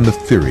examine the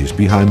theories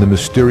behind the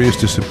mysterious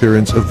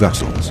disappearance of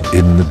vessels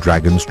in the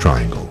Dragon's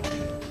Triangle.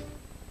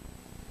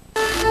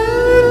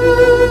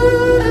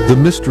 The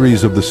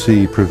mysteries of the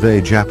sea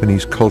pervade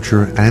Japanese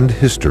culture and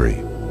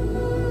history.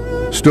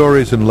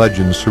 Stories and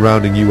legends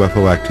surrounding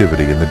UFO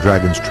activity in the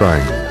Dragon's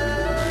Triangle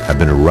have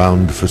been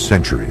around for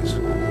centuries.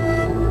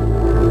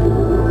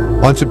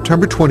 On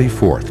September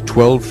 24th,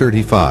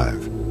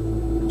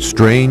 1235,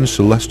 strange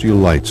celestial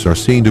lights are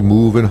seen to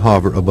move and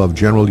hover above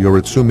General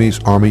Yoritsumi's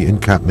army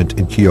encampment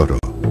in Kyoto,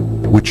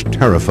 which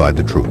terrified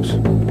the troops.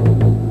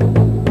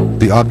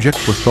 The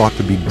objects were thought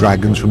to be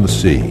dragons from the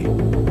sea,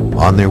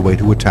 on their way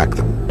to attack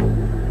them.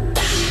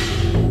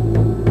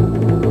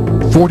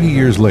 40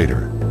 years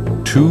later,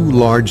 2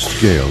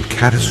 large-scale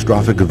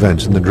catastrophic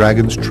events in the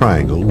Dragon's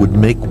Triangle would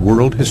make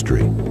world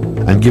history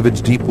and give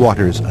its deep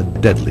waters a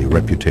deadly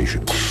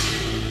reputation.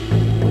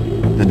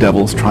 The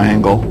Devil's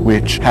Triangle,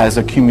 which has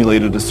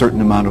accumulated a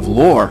certain amount of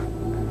lore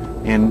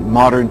in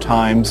modern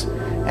times,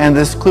 and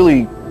this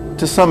clearly,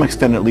 to some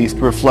extent at least,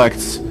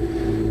 reflects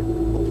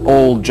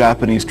old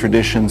Japanese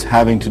traditions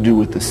having to do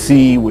with the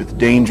sea, with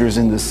dangers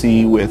in the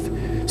sea, with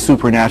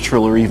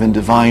supernatural or even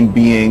divine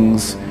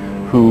beings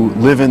who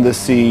live in the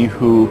sea,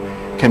 who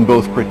can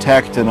both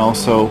protect and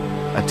also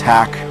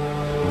attack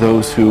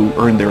those who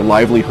earn their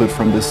livelihood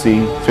from the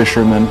sea,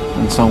 fishermen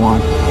and so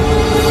on.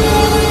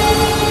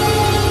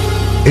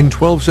 In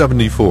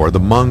 1274, the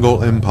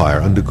Mongol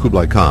Empire under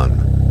Kublai Khan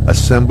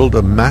assembled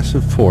a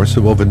massive force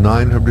of over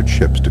 900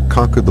 ships to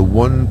conquer the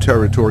one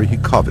territory he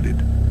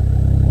coveted,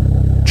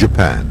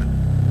 Japan.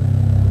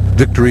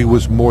 Victory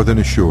was more than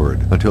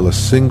assured until a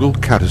single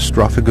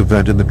catastrophic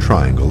event in the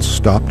Triangle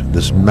stopped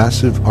this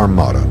massive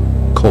armada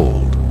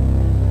cold.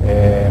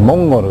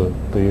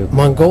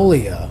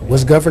 Mongolia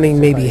was governing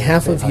maybe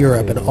half of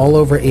Europe and all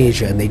over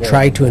Asia, and they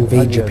tried to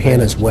invade Japan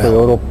as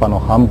well.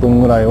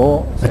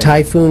 A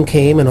typhoon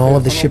came and all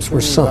of the ships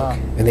were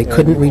sunk, and they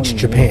couldn't reach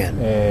Japan.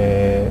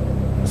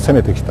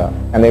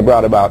 And they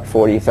brought about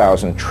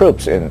 40,000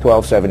 troops in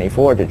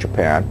 1274 to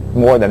Japan.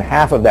 More than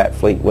half of that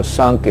fleet was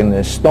sunk in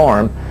this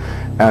storm,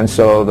 and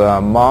so the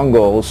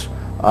Mongols'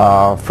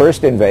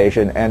 first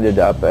invasion ended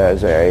up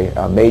as a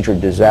major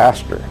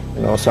disaster.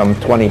 You know, some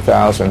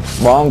 20,000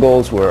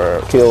 Mongols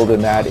were killed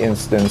in that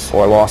instance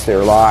or lost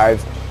their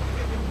lives.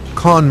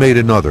 Khan made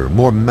another,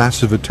 more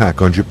massive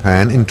attack on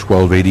Japan in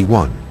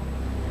 1281.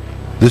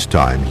 This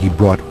time he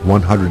brought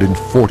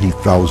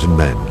 140,000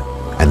 men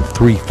and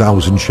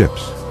 3,000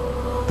 ships.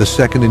 The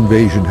second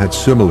invasion had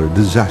similar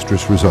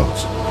disastrous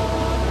results.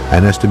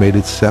 An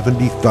estimated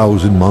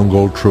 70,000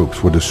 Mongol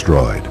troops were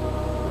destroyed,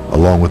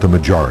 along with the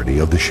majority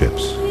of the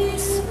ships.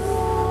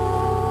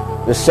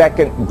 The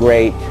second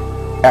great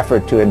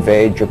effort to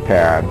invade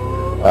Japan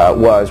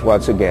was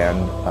once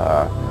again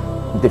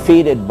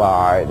defeated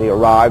by the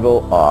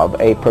arrival of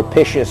a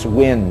propitious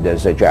wind,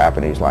 as the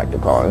Japanese like to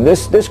call it. And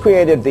this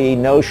created the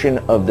notion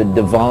of the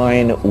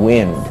divine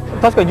wind.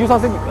 At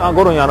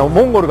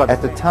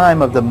the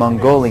time of the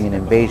Mongolian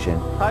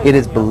invasion, it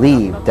is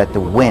believed that the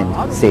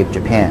wind saved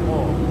Japan.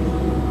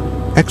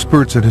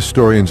 Experts and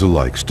historians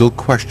alike still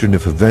question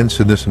if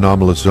events in this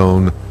anomalous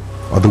zone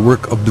are the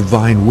work of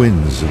divine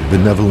winds of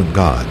benevolent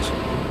gods,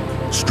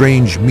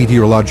 strange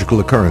meteorological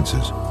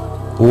occurrences,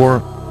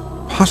 or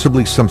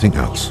possibly something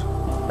else.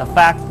 The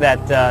fact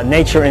that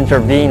nature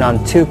intervened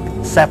on 2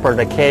 separate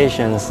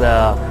occasions,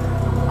 I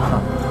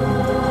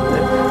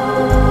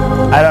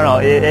don't know,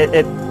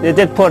 it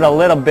did put a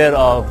little bit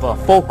of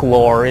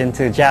folklore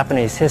into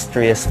Japanese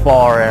history as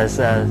far as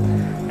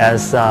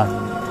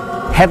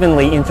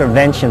heavenly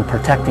intervention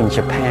protecting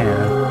Japan.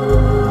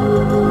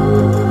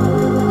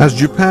 As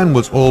Japan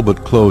was all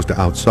but closed to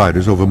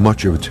outsiders over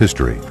much of its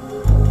history,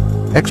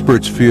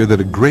 experts fear that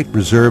a great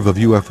reserve of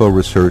UFO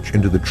research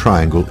into the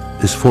Triangle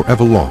is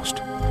forever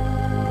lost.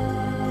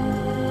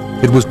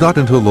 It was not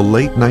until the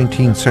late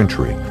 19th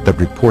century that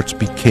reports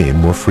became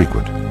more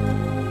frequent.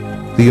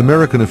 The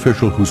American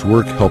official whose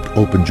work helped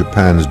open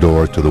Japan's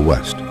doors to the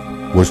West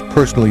was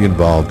personally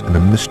involved in a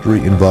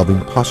mystery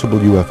involving possible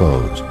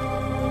UFOs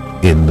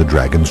in the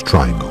Dragon's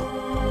Triangle.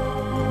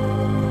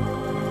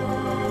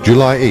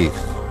 July 8,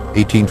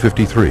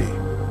 1853,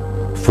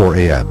 4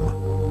 a.m.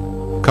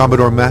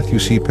 Commodore Matthew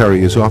C.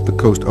 Perry is off the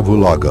coast of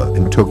Ulaga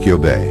in Tokyo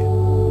Bay.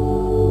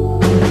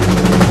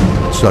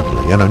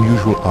 Suddenly, an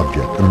unusual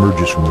object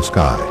emerges from the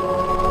sky.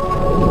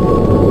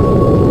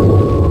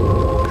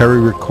 Perry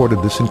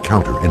recorded this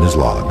encounter in his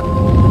log.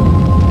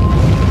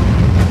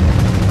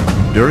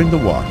 During the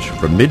watch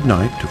from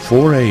midnight to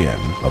 4 a.m.,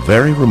 a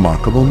very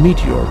remarkable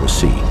meteor was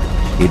seen.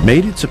 It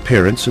made its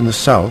appearance in the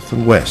south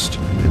and west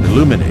and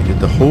illuminated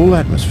the whole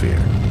atmosphere.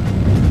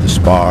 The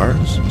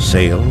spars,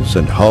 sails,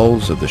 and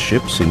hulls of the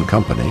ships in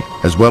company,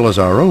 as well as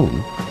our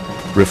own,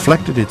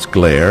 reflected its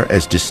glare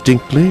as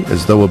distinctly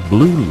as though a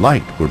blue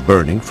light were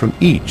burning from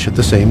each at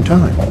the same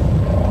time.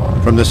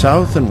 From the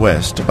south and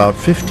west, about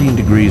 15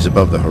 degrees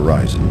above the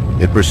horizon,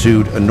 it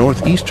pursued a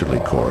northeasterly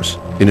course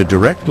in a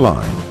direct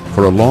line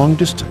for a long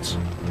distance,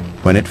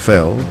 when it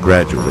fell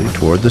gradually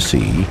toward the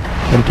sea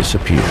and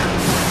disappeared.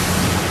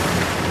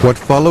 What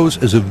follows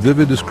is a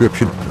vivid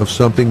description of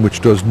something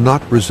which does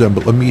not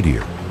resemble a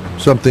meteor,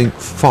 something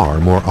far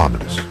more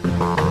ominous.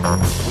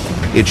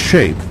 Its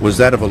shape was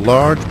that of a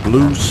large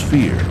blue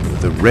sphere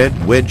with a red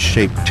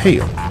wedge-shaped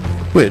tail,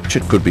 which,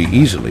 it could be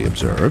easily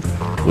observed,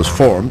 was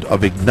formed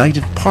of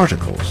ignited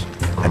particles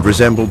and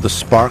resembled the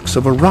sparks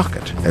of a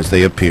rocket as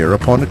they appear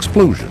upon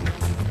explosion.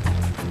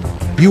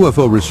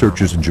 UFO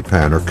researchers in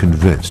Japan are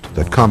convinced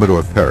that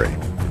Commodore Perry,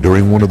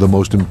 during one of the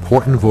most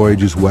important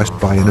voyages west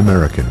by an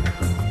American,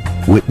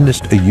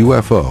 witnessed a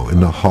UFO in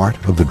the heart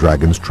of the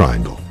Dragon's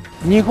Triangle.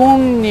 There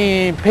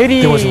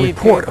was a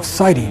report of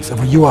sightings of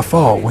a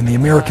UFO when the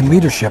American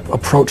leadership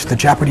approached the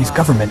Japanese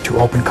government to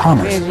open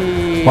commerce.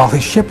 While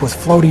his ship was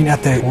floating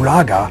at the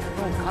Uraga,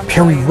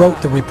 Perry wrote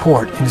the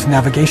report in his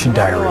navigation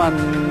diary.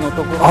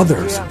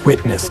 Others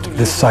witnessed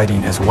this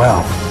sighting as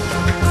well.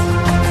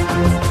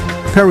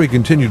 Perry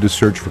continued to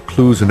search for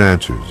clues and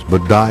answers,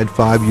 but died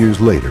 5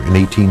 years later in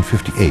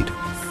 1858,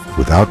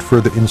 without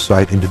further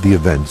insight into the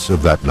events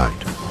of that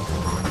night.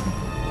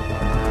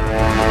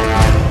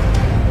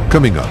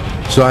 Coming up,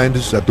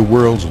 scientists at the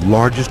world's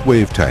largest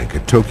wave tank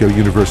at Tokyo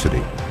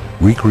University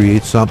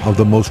recreate some of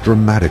the most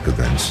dramatic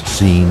events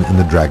seen in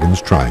the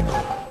Dragon's Triangle.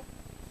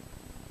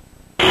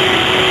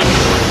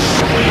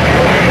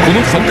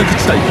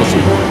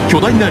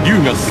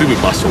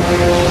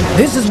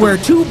 This is where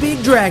two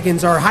big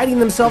dragons are hiding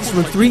themselves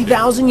from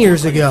 3,000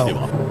 years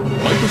ago.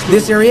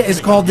 This area is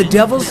called the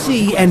Devil's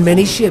Sea, and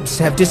many ships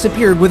have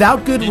disappeared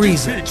without good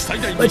reason.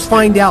 Let's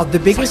find out the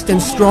biggest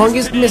and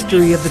strongest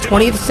mystery of the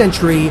 20th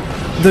century,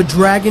 the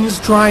Dragon's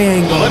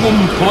Triangle.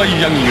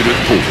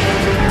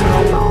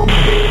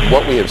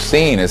 What we have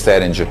seen is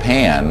that in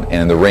Japan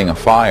and in the Ring of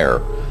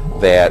Fire,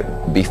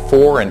 that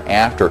before and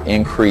after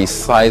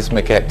increased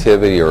seismic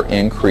activity or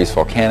increased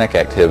volcanic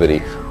activity,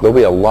 there'll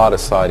be a lot of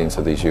sightings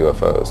of these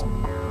UFOs.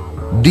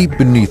 Deep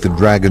beneath the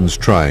Dragon's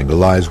Triangle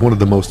lies one of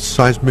the most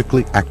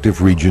seismically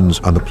active regions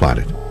on the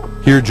planet.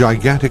 Here,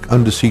 gigantic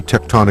undersea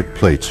tectonic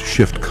plates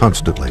shift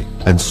constantly,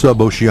 and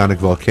suboceanic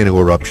volcano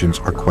eruptions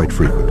are quite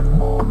frequent,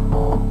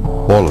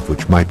 all of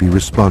which might be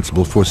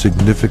responsible for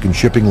significant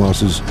shipping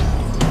losses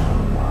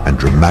and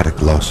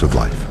dramatic loss of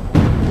life.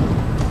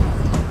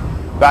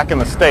 Back in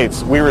the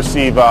States, we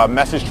receive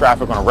message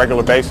traffic on a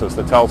regular basis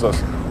that tells us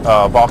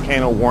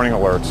volcano warning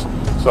alerts.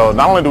 So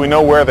not only do we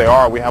know where they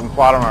are, we have them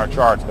plotted on our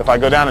charts. If I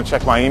go down and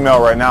check my email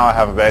right now, I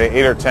have about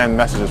 8 or 10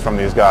 messages from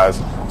these guys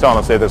telling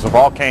us, hey, there's a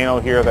volcano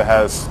here that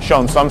has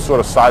shown some sort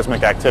of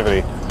seismic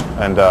activity,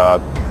 and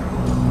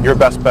your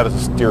best bet is to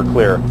steer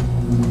clear.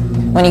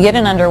 When you get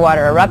an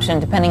underwater eruption,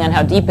 depending on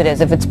how deep it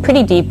is, if it's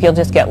pretty deep, you'll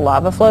just get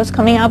lava flows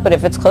coming out, but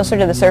if it's closer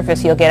to the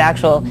surface, you'll get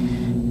actual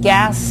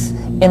gas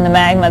in the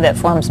magma that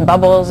forms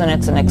bubbles, and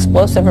it's an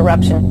explosive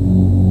eruption.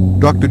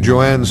 Dr.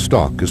 Joanne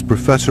Stock is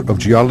professor of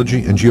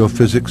geology and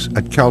geophysics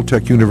at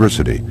Caltech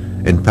University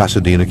in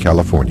Pasadena,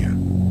 California.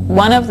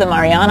 One of the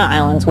Mariana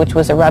Islands, which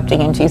was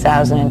erupting in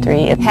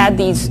 2003, it had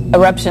these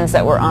eruptions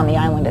that were on the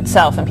island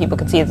itself, and people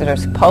could see that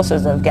there's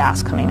pulses of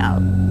gas coming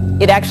out.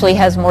 It actually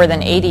has more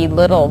than 80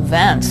 little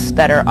vents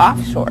that are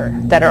offshore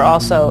that are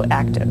also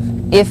active.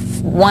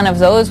 If one of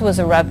those was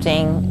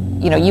erupting,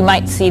 you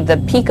might see the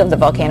peak of the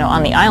volcano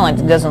on the island.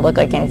 It doesn't look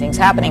like anything's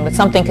happening, but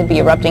something could be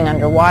erupting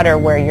underwater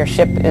where your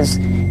ship is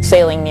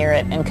sailing near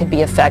it and could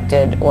be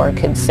affected or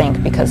could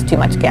sink because too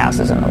much gas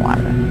is in the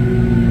water.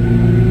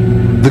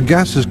 The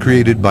gases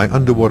created by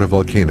underwater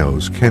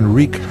volcanoes can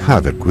wreak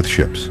havoc with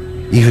ships,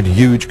 even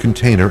huge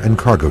container and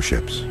cargo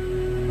ships.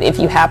 If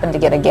you happen to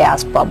get a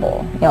gas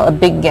bubble, a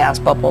big gas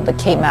bubble that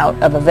came out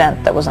of a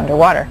vent that was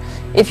underwater,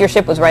 if your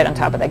ship was right on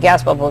top of that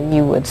gas bubble,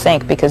 you would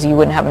sink because you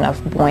wouldn't have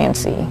enough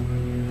buoyancy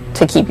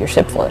to keep your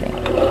ship floating.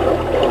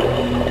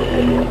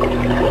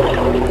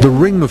 The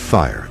Ring of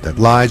Fire that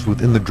lies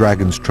within the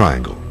Dragon's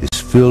Triangle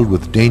is filled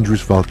with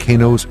dangerous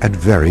volcanoes at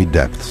varied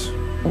depths.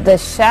 The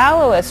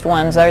shallowest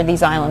ones are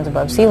these islands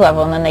above sea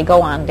level, and then they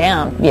go on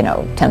down,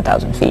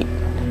 10,000 feet.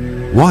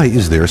 Why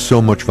is there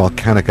so much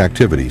volcanic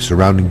activity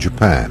surrounding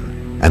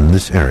Japan and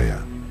this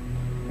area?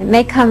 It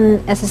may come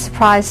as a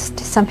surprise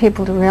to some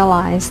people to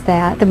realize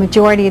that the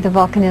majority of the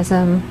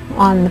volcanism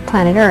on the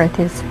planet Earth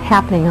is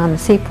happening on the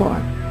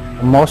seafloor.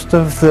 Most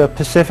of the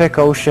Pacific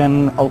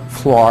Ocean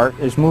floor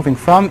is moving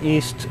from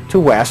east to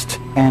west,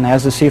 and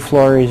as the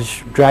seafloor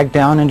is dragged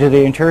down into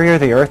the interior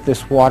of the Earth,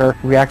 this water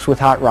reacts with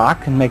hot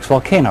rock and makes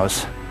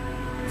volcanoes.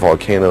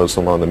 Volcanoes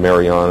along the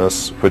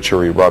Marianas, which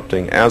are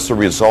erupting as a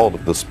result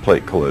of this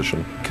plate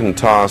collision, can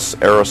toss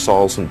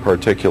aerosols and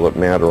particulate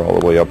matter all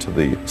the way up to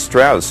the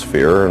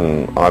stratosphere,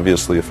 and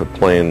obviously if a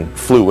plane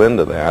flew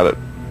into that, it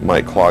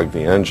might clog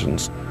the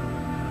engines.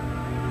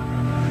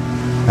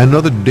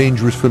 Another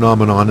dangerous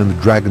phenomenon in the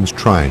Dragon's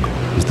Triangle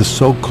is the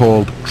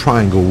so-called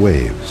triangle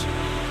waves.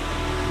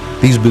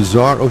 These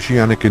bizarre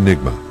oceanic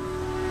enigma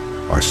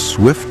are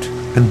swift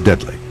and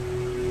deadly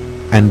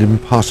and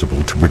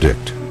impossible to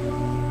predict.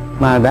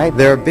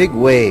 There are big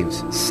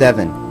waves,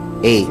 7,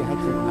 8,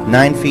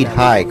 9 feet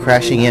high,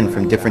 crashing in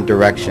from different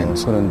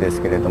directions.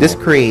 This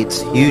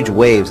creates huge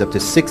waves up to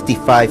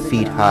 65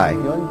 feet high.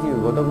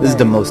 This is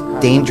the most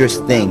dangerous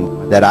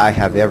thing that I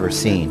have ever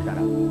seen.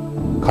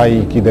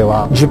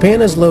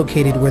 Japan is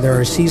located where there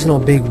are seasonal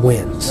big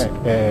winds.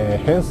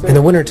 In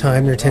the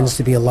wintertime, there tends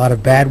to be a lot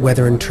of bad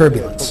weather and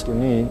turbulence.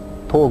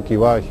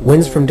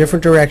 Winds from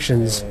different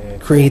directions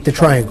create the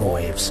triangle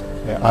waves.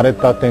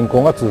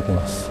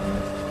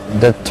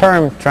 The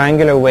term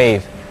triangular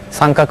wave,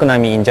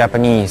 sankakunami in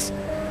Japanese,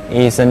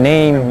 is a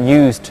name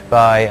used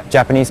by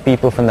Japanese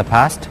people from the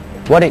past.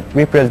 What it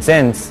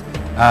represents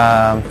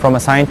from a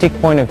scientific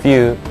point of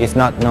view is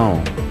not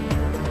known.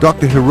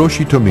 Dr.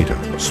 Hiroshi Tomita,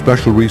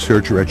 special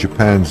researcher at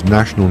Japan's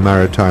National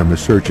Maritime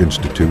Research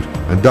Institute,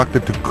 and Dr.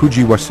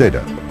 Takuji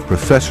Waseda,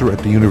 professor at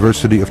the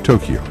University of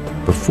Tokyo,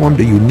 performed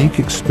a unique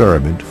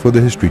experiment for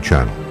the History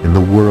Channel in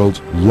the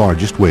world's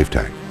largest wave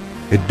tank.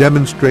 It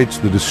demonstrates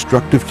the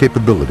destructive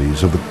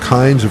capabilities of the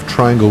kinds of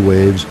triangle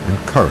waves and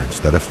currents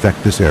that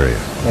affect this area.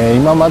 A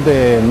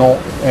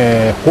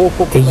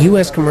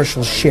U.S.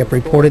 commercial ship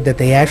reported that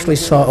they actually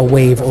saw a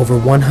wave over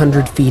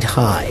 100 feet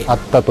high,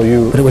 but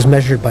it was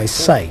measured by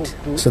sight,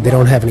 so they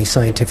don't have any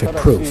scientific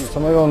proof.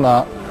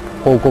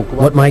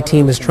 What my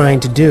team is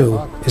trying to do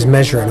is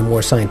measure in a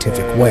more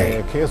scientific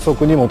way.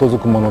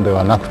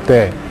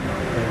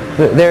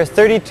 There's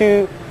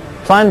 32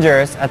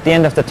 plungers at the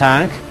end of the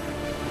tank,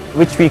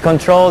 which we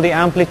control the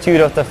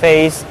amplitude of the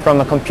phase from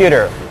a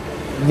computer.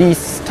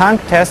 These tank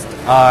tests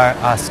are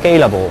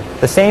scalable.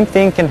 The same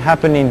thing can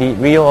happen in the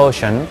real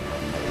ocean.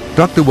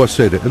 Dr.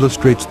 Waseda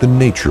illustrates the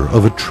nature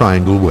of a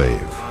triangle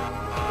wave.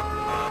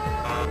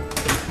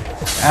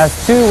 As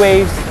two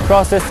waves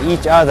crosses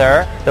each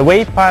other, the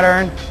wave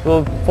pattern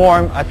will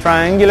form a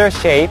triangular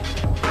shape.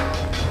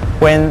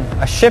 When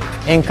a ship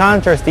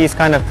encounters these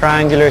kind of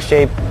triangular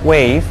shaped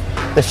wave,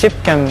 the ship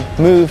can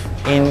move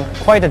in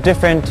quite a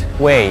different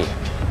way.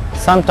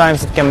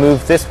 Sometimes it can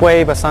move this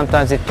way, but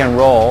sometimes it can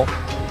roll.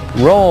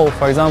 Roll,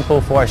 for example,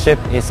 for a ship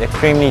is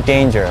extremely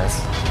dangerous.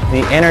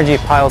 The energy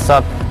piles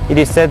up. It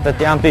is said that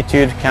the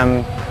amplitude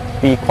can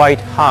be quite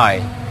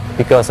high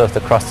because of the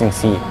crossing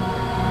sea.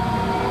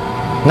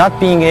 Not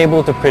being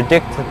able to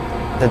predict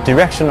the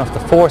direction of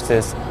the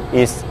forces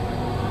is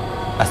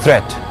a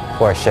threat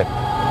for a ship.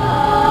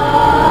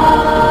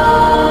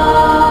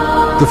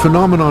 The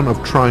phenomenon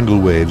of triangle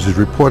waves is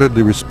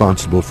reportedly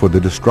responsible for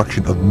the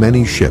destruction of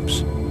many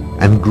ships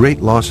and great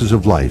losses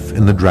of life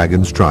in the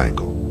Dragon's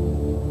Triangle.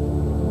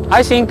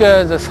 I think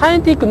the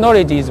scientific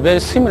knowledge is very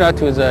similar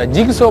to the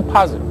jigsaw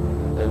puzzle.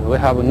 We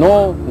have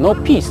no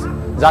piece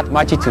that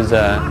matches to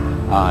the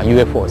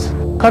UFOs.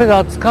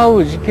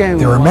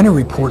 There are many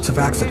reports of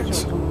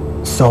accidents,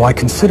 so I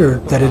consider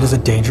that it is a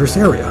dangerous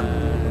area.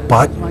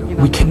 But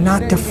we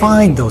cannot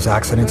define those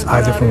accidents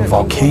either from a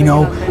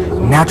volcano,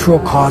 natural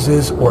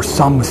causes, or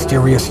some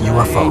mysterious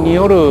UFO.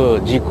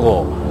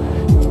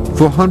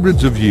 For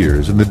hundreds of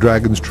years in the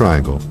Dragon's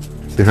Triangle,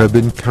 there have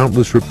been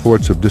countless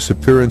reports of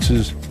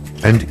disappearances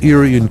and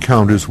eerie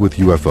encounters with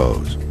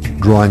UFOs,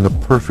 drawing a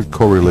perfect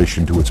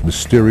correlation to its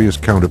mysterious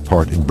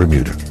counterpart in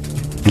Bermuda,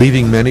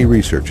 leading many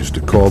researchers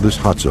to call this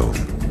hot zone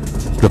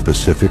the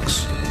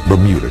Pacific's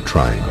Bermuda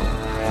Triangle.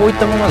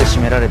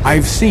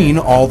 I've seen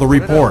all the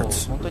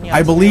reports.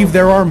 I believe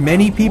there are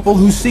many people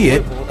who see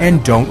it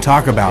and don't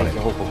talk about it.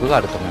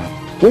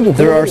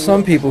 There are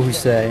some people who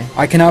say,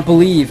 I cannot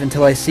believe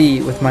until I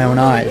see with my own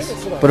eyes.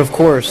 But of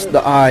course,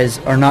 the eyes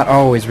are not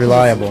always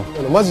reliable.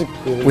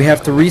 We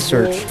have to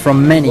research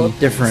from many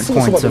different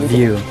points of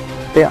view.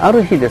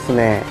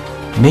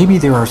 Maybe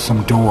there are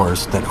some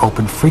doors that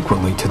open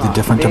frequently to the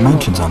different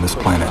dimensions on this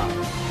planet.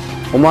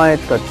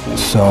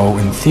 So,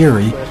 in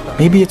theory,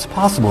 maybe it's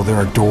possible there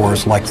are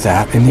doors like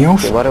that in the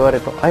ocean.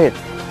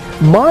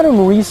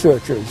 Modern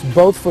researchers,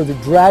 both for the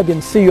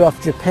Dragon Sea off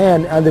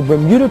Japan and the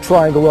Bermuda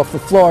Triangle off the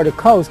Florida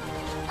coast,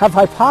 have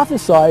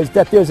hypothesized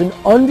that there's an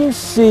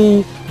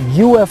undersea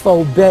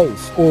UFO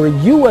base or a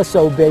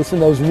USO base in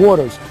those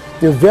waters.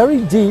 They're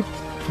very deep,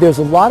 there's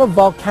a lot of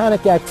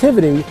volcanic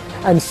activity,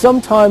 and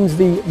sometimes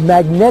the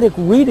magnetic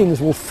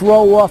readings will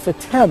throw off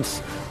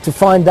attempts to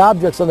find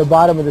objects on the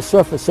bottom of the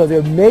surface. So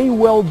there may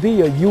well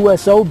be a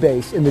USO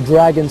base in the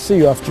Dragon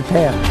Sea off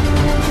Japan.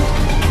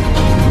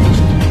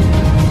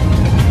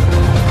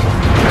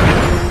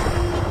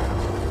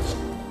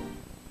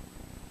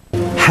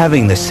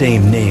 Having the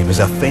same name as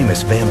a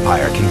famous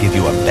vampire can give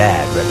you a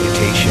bad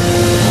reputation.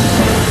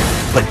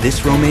 But this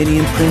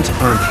Romanian prince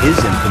earned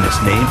his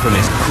infamous name from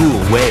his cool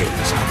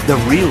ways. The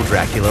real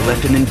Dracula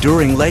left an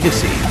enduring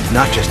legacy,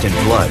 not just in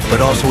blood,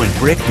 but also in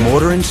brick,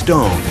 mortar, and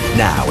stone.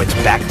 Now it's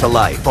back to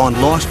life on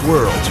Lost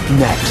Worlds,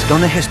 next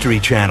on the History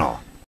Channel.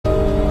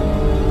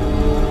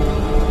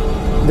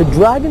 The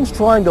Dragon's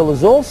Triangle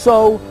is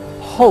also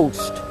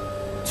host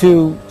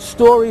to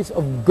stories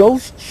of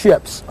ghost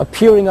ships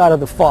appearing out of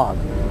the fog.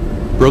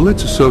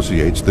 Berlitz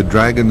associates the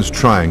Dragon's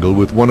Triangle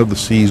with one of the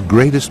sea's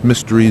greatest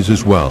mysteries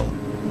as well.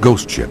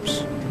 Ghost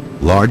ships,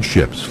 large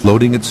ships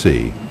floating at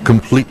sea,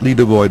 completely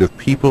devoid of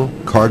people,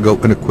 cargo,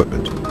 and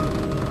equipment.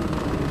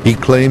 He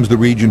claims the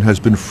region has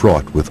been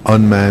fraught with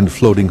unmanned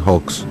floating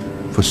hulks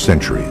for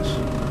centuries.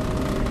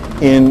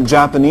 In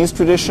Japanese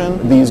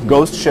tradition, these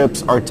ghost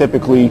ships are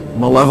typically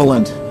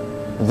malevolent.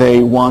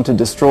 They want to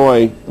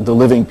destroy the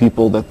living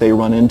people that they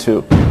run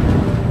into.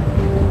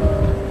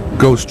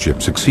 Ghost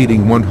ships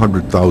exceeding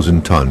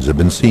 100,000 tons have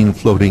been seen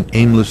floating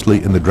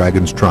aimlessly in the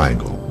Dragon's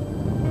Triangle.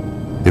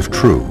 If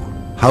true,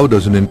 how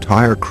does an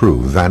entire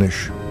crew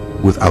vanish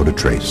without a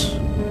trace?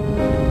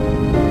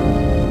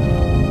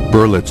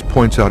 Berlitz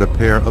points out a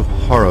pair of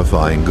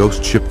horrifying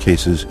ghost ship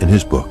cases in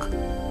his book.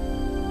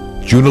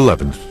 June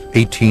 11th,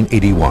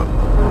 1881,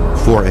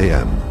 4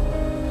 a.m.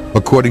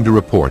 According to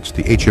reports,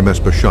 the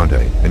HMS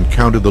Bashante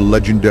encountered the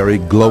legendary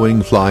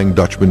glowing Flying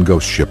Dutchman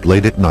ghost ship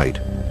late at night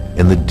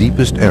in the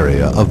deepest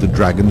area of the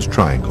Dragon's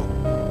Triangle.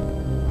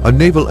 A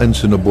naval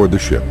ensign aboard the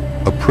ship,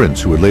 a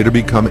prince who would later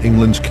become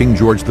England's King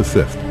George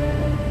V,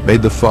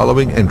 made the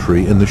following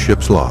entry in the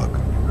ship's log.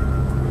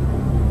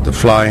 The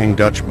Flying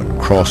Dutchman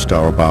crossed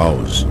our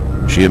bows.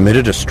 She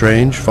emitted a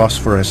strange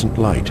phosphorescent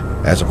light,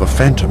 as of a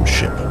phantom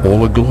ship,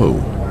 all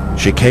aglow.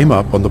 She came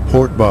up on the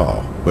port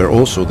bow, where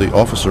also the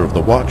officer of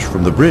the watch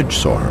from the bridge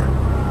saw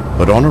her.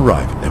 But on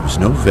arrival, there was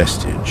no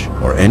vestige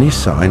or any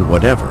sign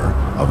whatever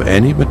of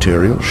any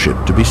material ship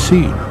to be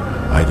seen,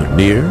 either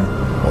near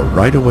or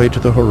right away to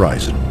the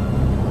horizon.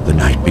 The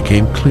night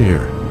became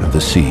clear and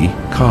the sea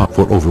calm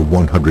for over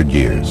 100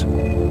 years.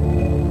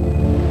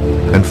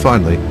 And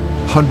finally,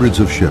 hundreds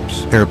of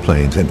ships,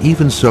 airplanes, and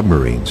even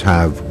submarines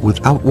have,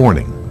 without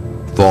warning,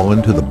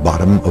 fallen to the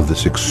bottom of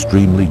this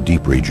extremely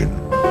deep region.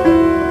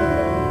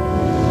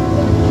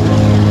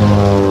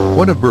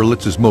 One of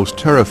Berlitz's most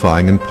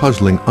terrifying and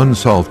puzzling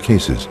unsolved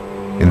cases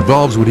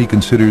involves what he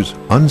considers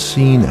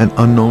unseen and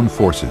unknown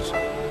forces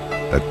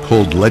that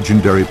pulled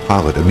legendary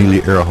pilot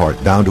Amelia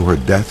Earhart down to her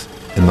death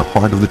in the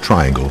heart of the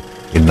Triangle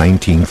in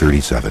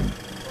 1937.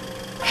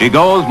 She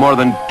goes more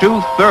than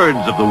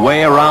 2/3 of the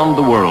way around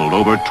the world,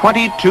 over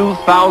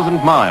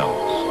 22,000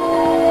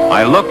 miles.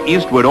 I look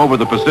eastward over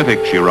the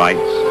Pacific, she writes.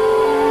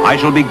 I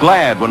shall be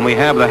glad when we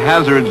have the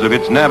hazards of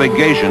its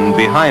navigation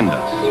behind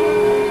us.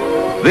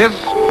 This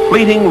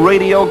fleeting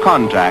radio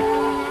contact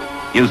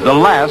is the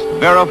last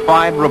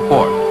verified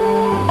report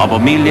of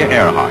Amelia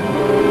Earhart.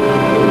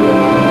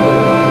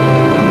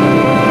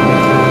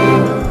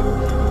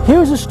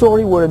 Here's a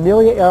story where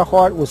Amelia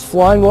Earhart was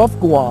flying off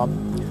Guam.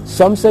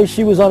 Some say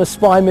she was on a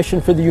spy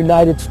mission for the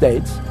United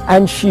States,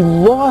 and she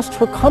lost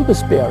her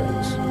compass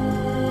bearings.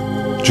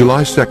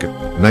 July 2nd,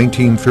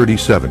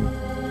 1937,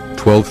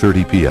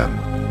 12:30 p.m.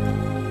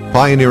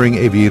 Pioneering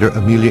aviator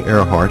Amelia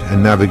Earhart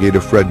and navigator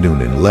Fred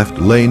Noonan left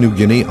Lae, New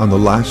Guinea on the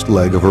last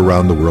leg of a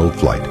round-the-world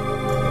flight.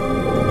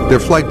 Their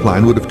flight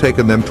plan would have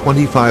taken them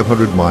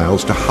 2,500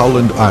 miles to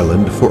Howland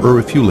Island for a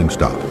refueling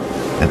stop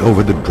and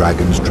over the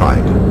Dragon's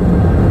Triangle.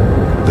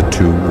 The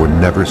two were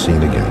never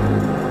seen again.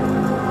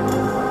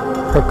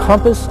 Her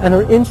compass and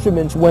her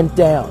instruments went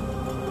down.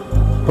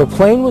 Her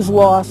plane was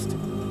lost.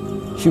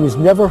 She was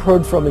never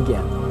heard from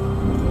again.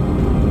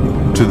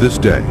 To this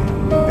day,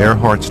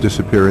 Earhart's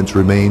disappearance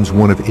remains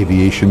one of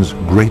aviation's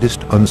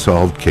greatest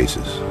unsolved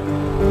cases.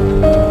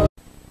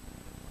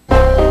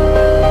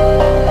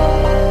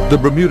 The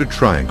Bermuda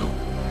Triangle,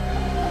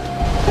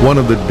 one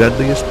of the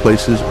deadliest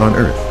places on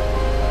Earth.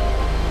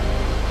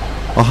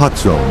 A hot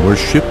zone where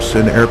ships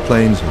and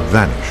airplanes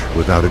vanish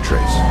without a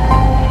trace.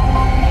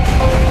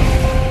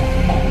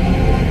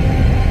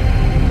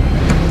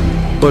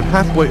 But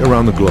halfway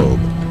around the globe,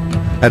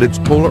 at its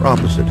polar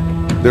opposite,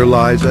 there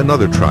lies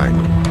another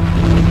triangle.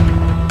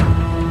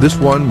 This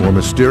one more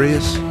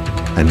mysterious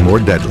and more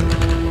deadly.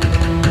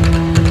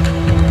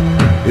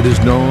 It is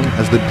known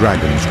as the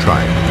Dragon's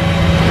Triangle.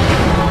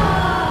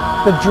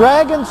 The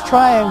Dragon's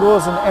Triangle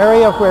is an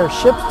area where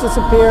ships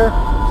disappear,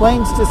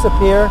 planes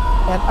disappear,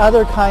 and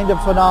other kind of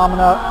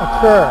phenomena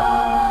occur.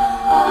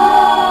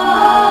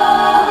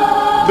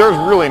 There's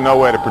really no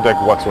way to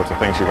predict what sorts of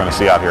things you're going to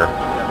see out here.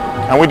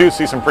 And we do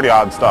see some pretty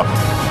odd stuff.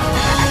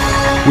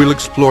 We'll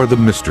explore the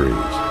mysteries,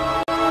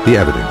 the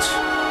evidence,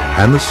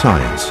 and the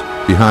science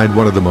behind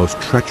one of the most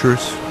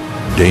treacherous,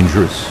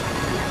 dangerous,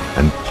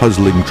 and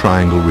puzzling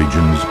triangle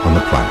regions on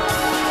the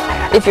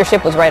planet. If your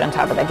ship was right on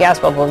top of that gas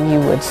bubble, you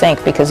would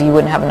sink because you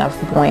wouldn't have enough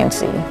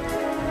buoyancy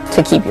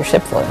to keep your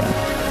ship floating.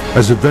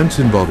 As events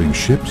involving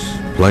ships,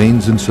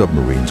 planes, and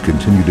submarines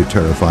continue to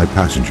terrify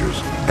passengers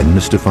and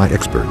mystify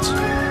experts,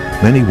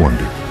 many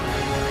wonder,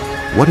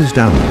 what is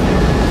down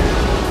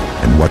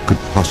there? And what could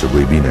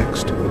possibly be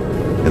next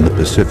in the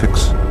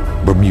Pacific's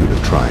Bermuda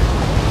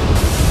Triangle?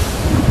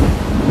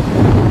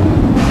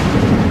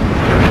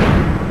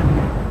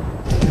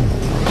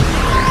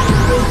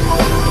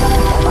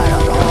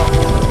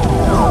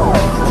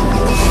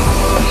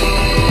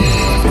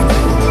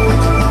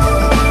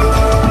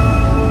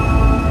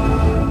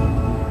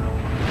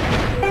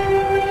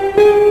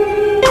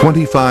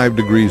 25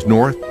 degrees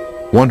north,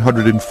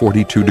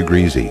 142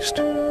 degrees east.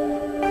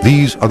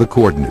 These are the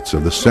coordinates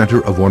of the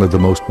center of one of the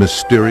most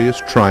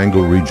mysterious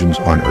triangle regions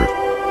on Earth.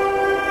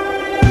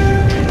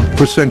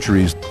 For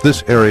centuries,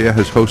 this area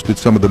has hosted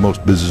some of the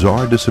most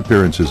bizarre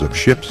disappearances of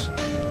ships,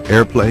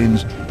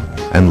 airplanes,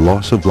 and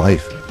loss of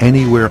life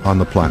anywhere on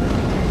the planet.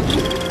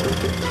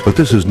 But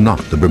this is not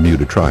the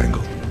Bermuda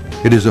Triangle.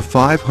 It is a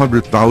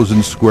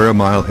 500,000 square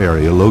mile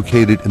area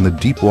located in the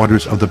deep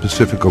waters of the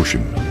Pacific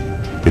Ocean.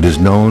 It is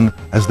known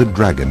as the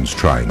Dragon's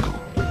Triangle.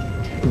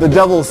 The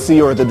Devil's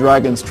Sea, or the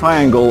Dragon's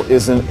Triangle,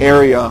 is an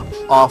area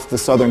off the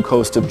southern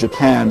coast of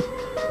Japan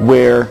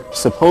where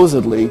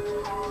supposedly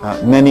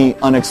many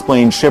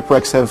unexplained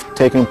shipwrecks have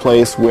taken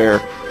place, where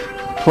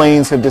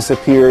planes have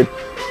disappeared,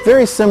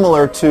 very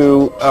similar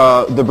to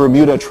the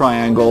Bermuda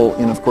Triangle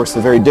in, of course,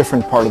 a very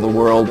different part of the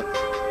world.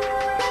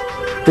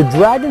 The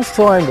Dragon's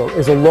Triangle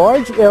is a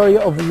large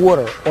area of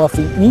water off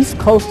the east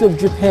coast of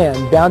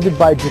Japan, bounded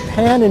by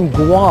Japan and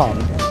Guam,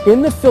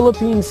 in the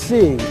Philippine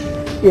Sea,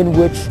 in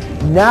which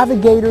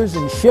navigators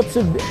and ships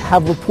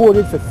have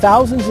reported for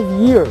thousands of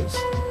years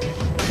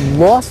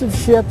loss of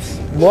ships,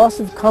 loss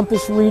of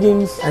compass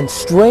readings, and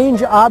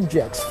strange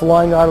objects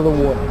flying out of the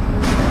water.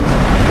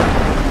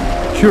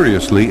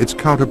 Curiously, its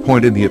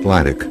counterpoint in the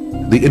Atlantic,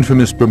 the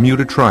infamous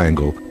Bermuda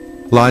Triangle,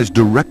 lies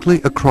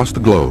directly across the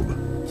globe,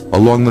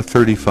 along the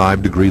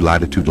 35-degree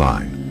latitude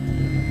line.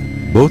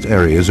 Both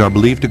areas are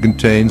believed to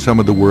contain some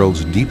of the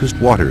world's deepest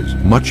waters,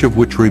 much of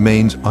which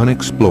remains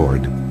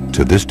unexplored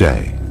to this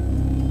day.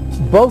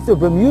 Both the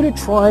Bermuda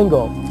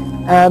Triangle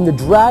and the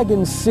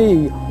Dragon's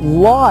Sea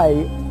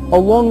lie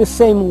along the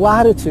same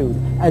latitude,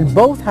 and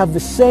both have the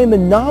same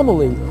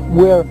anomaly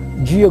where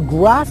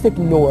geographic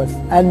north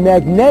and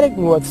magnetic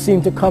north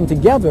seem to come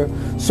together,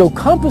 so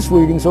compass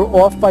readings are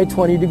off by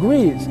 20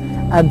 degrees.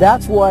 And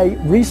that's why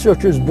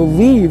researchers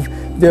believe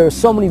there are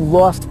so many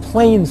lost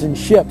planes and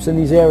ships in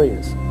these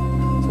areas.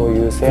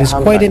 It's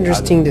quite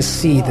interesting to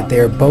see that they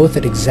are both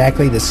at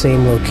exactly the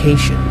same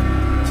location.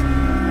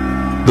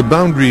 The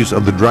boundaries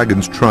of the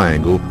Dragon's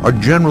Triangle are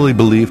generally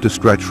believed to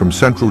stretch from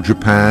central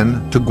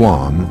Japan to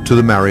Guam to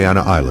the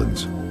Mariana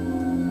Islands.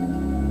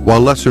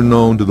 While lesser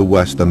known to the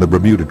west than the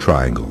Bermuda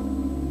Triangle,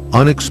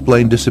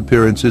 unexplained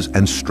disappearances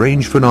and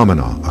strange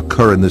phenomena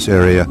occur in this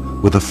area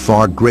with a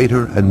far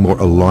greater and more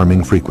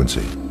alarming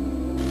frequency.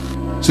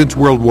 Since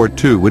World War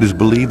II, it is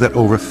believed that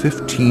over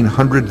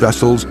 1,500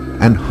 vessels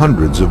and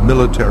hundreds of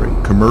military,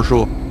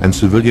 commercial, and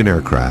civilian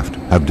aircraft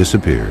have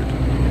disappeared.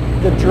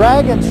 The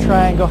Dragon's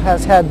Triangle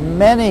has had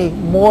many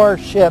more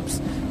ships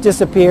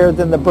disappear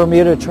than the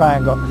Bermuda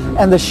Triangle.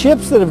 And the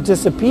ships that have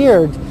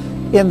disappeared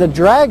in the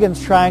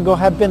Dragon's Triangle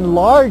have been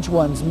large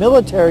ones,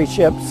 military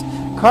ships,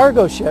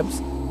 cargo ships.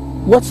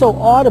 What's so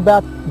odd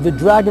about the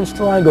Dragon's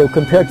Triangle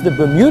compared to the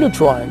Bermuda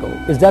Triangle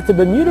is that the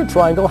Bermuda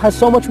Triangle has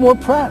so much more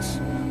press.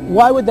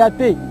 Why would that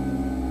be?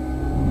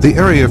 The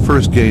area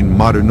first gained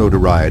modern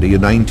notoriety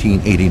in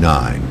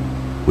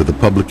 1989 with the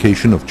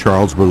publication of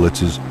Charles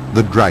Berlitz's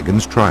The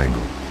Dragon's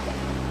Triangle.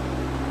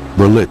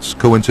 Berlitz,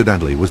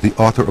 coincidentally, was the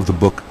author of the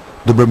book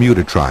The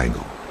Bermuda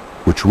Triangle,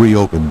 which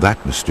reopened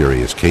that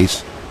mysterious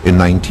case in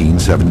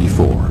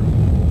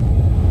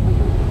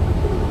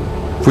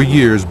 1974. For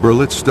years,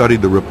 Berlitz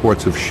studied the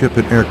reports of ship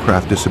and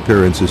aircraft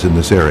disappearances in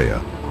this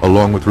area,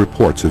 along with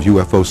reports of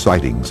UFO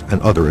sightings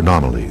and other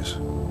anomalies.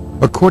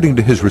 According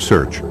to his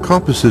research,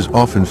 compasses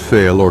often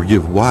fail or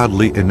give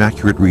wildly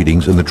inaccurate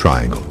readings in the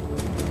triangle.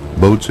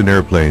 Boats and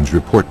airplanes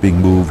report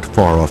being moved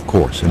far off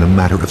course in a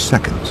matter of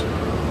seconds.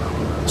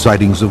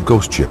 Sightings of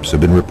ghost ships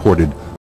have been reported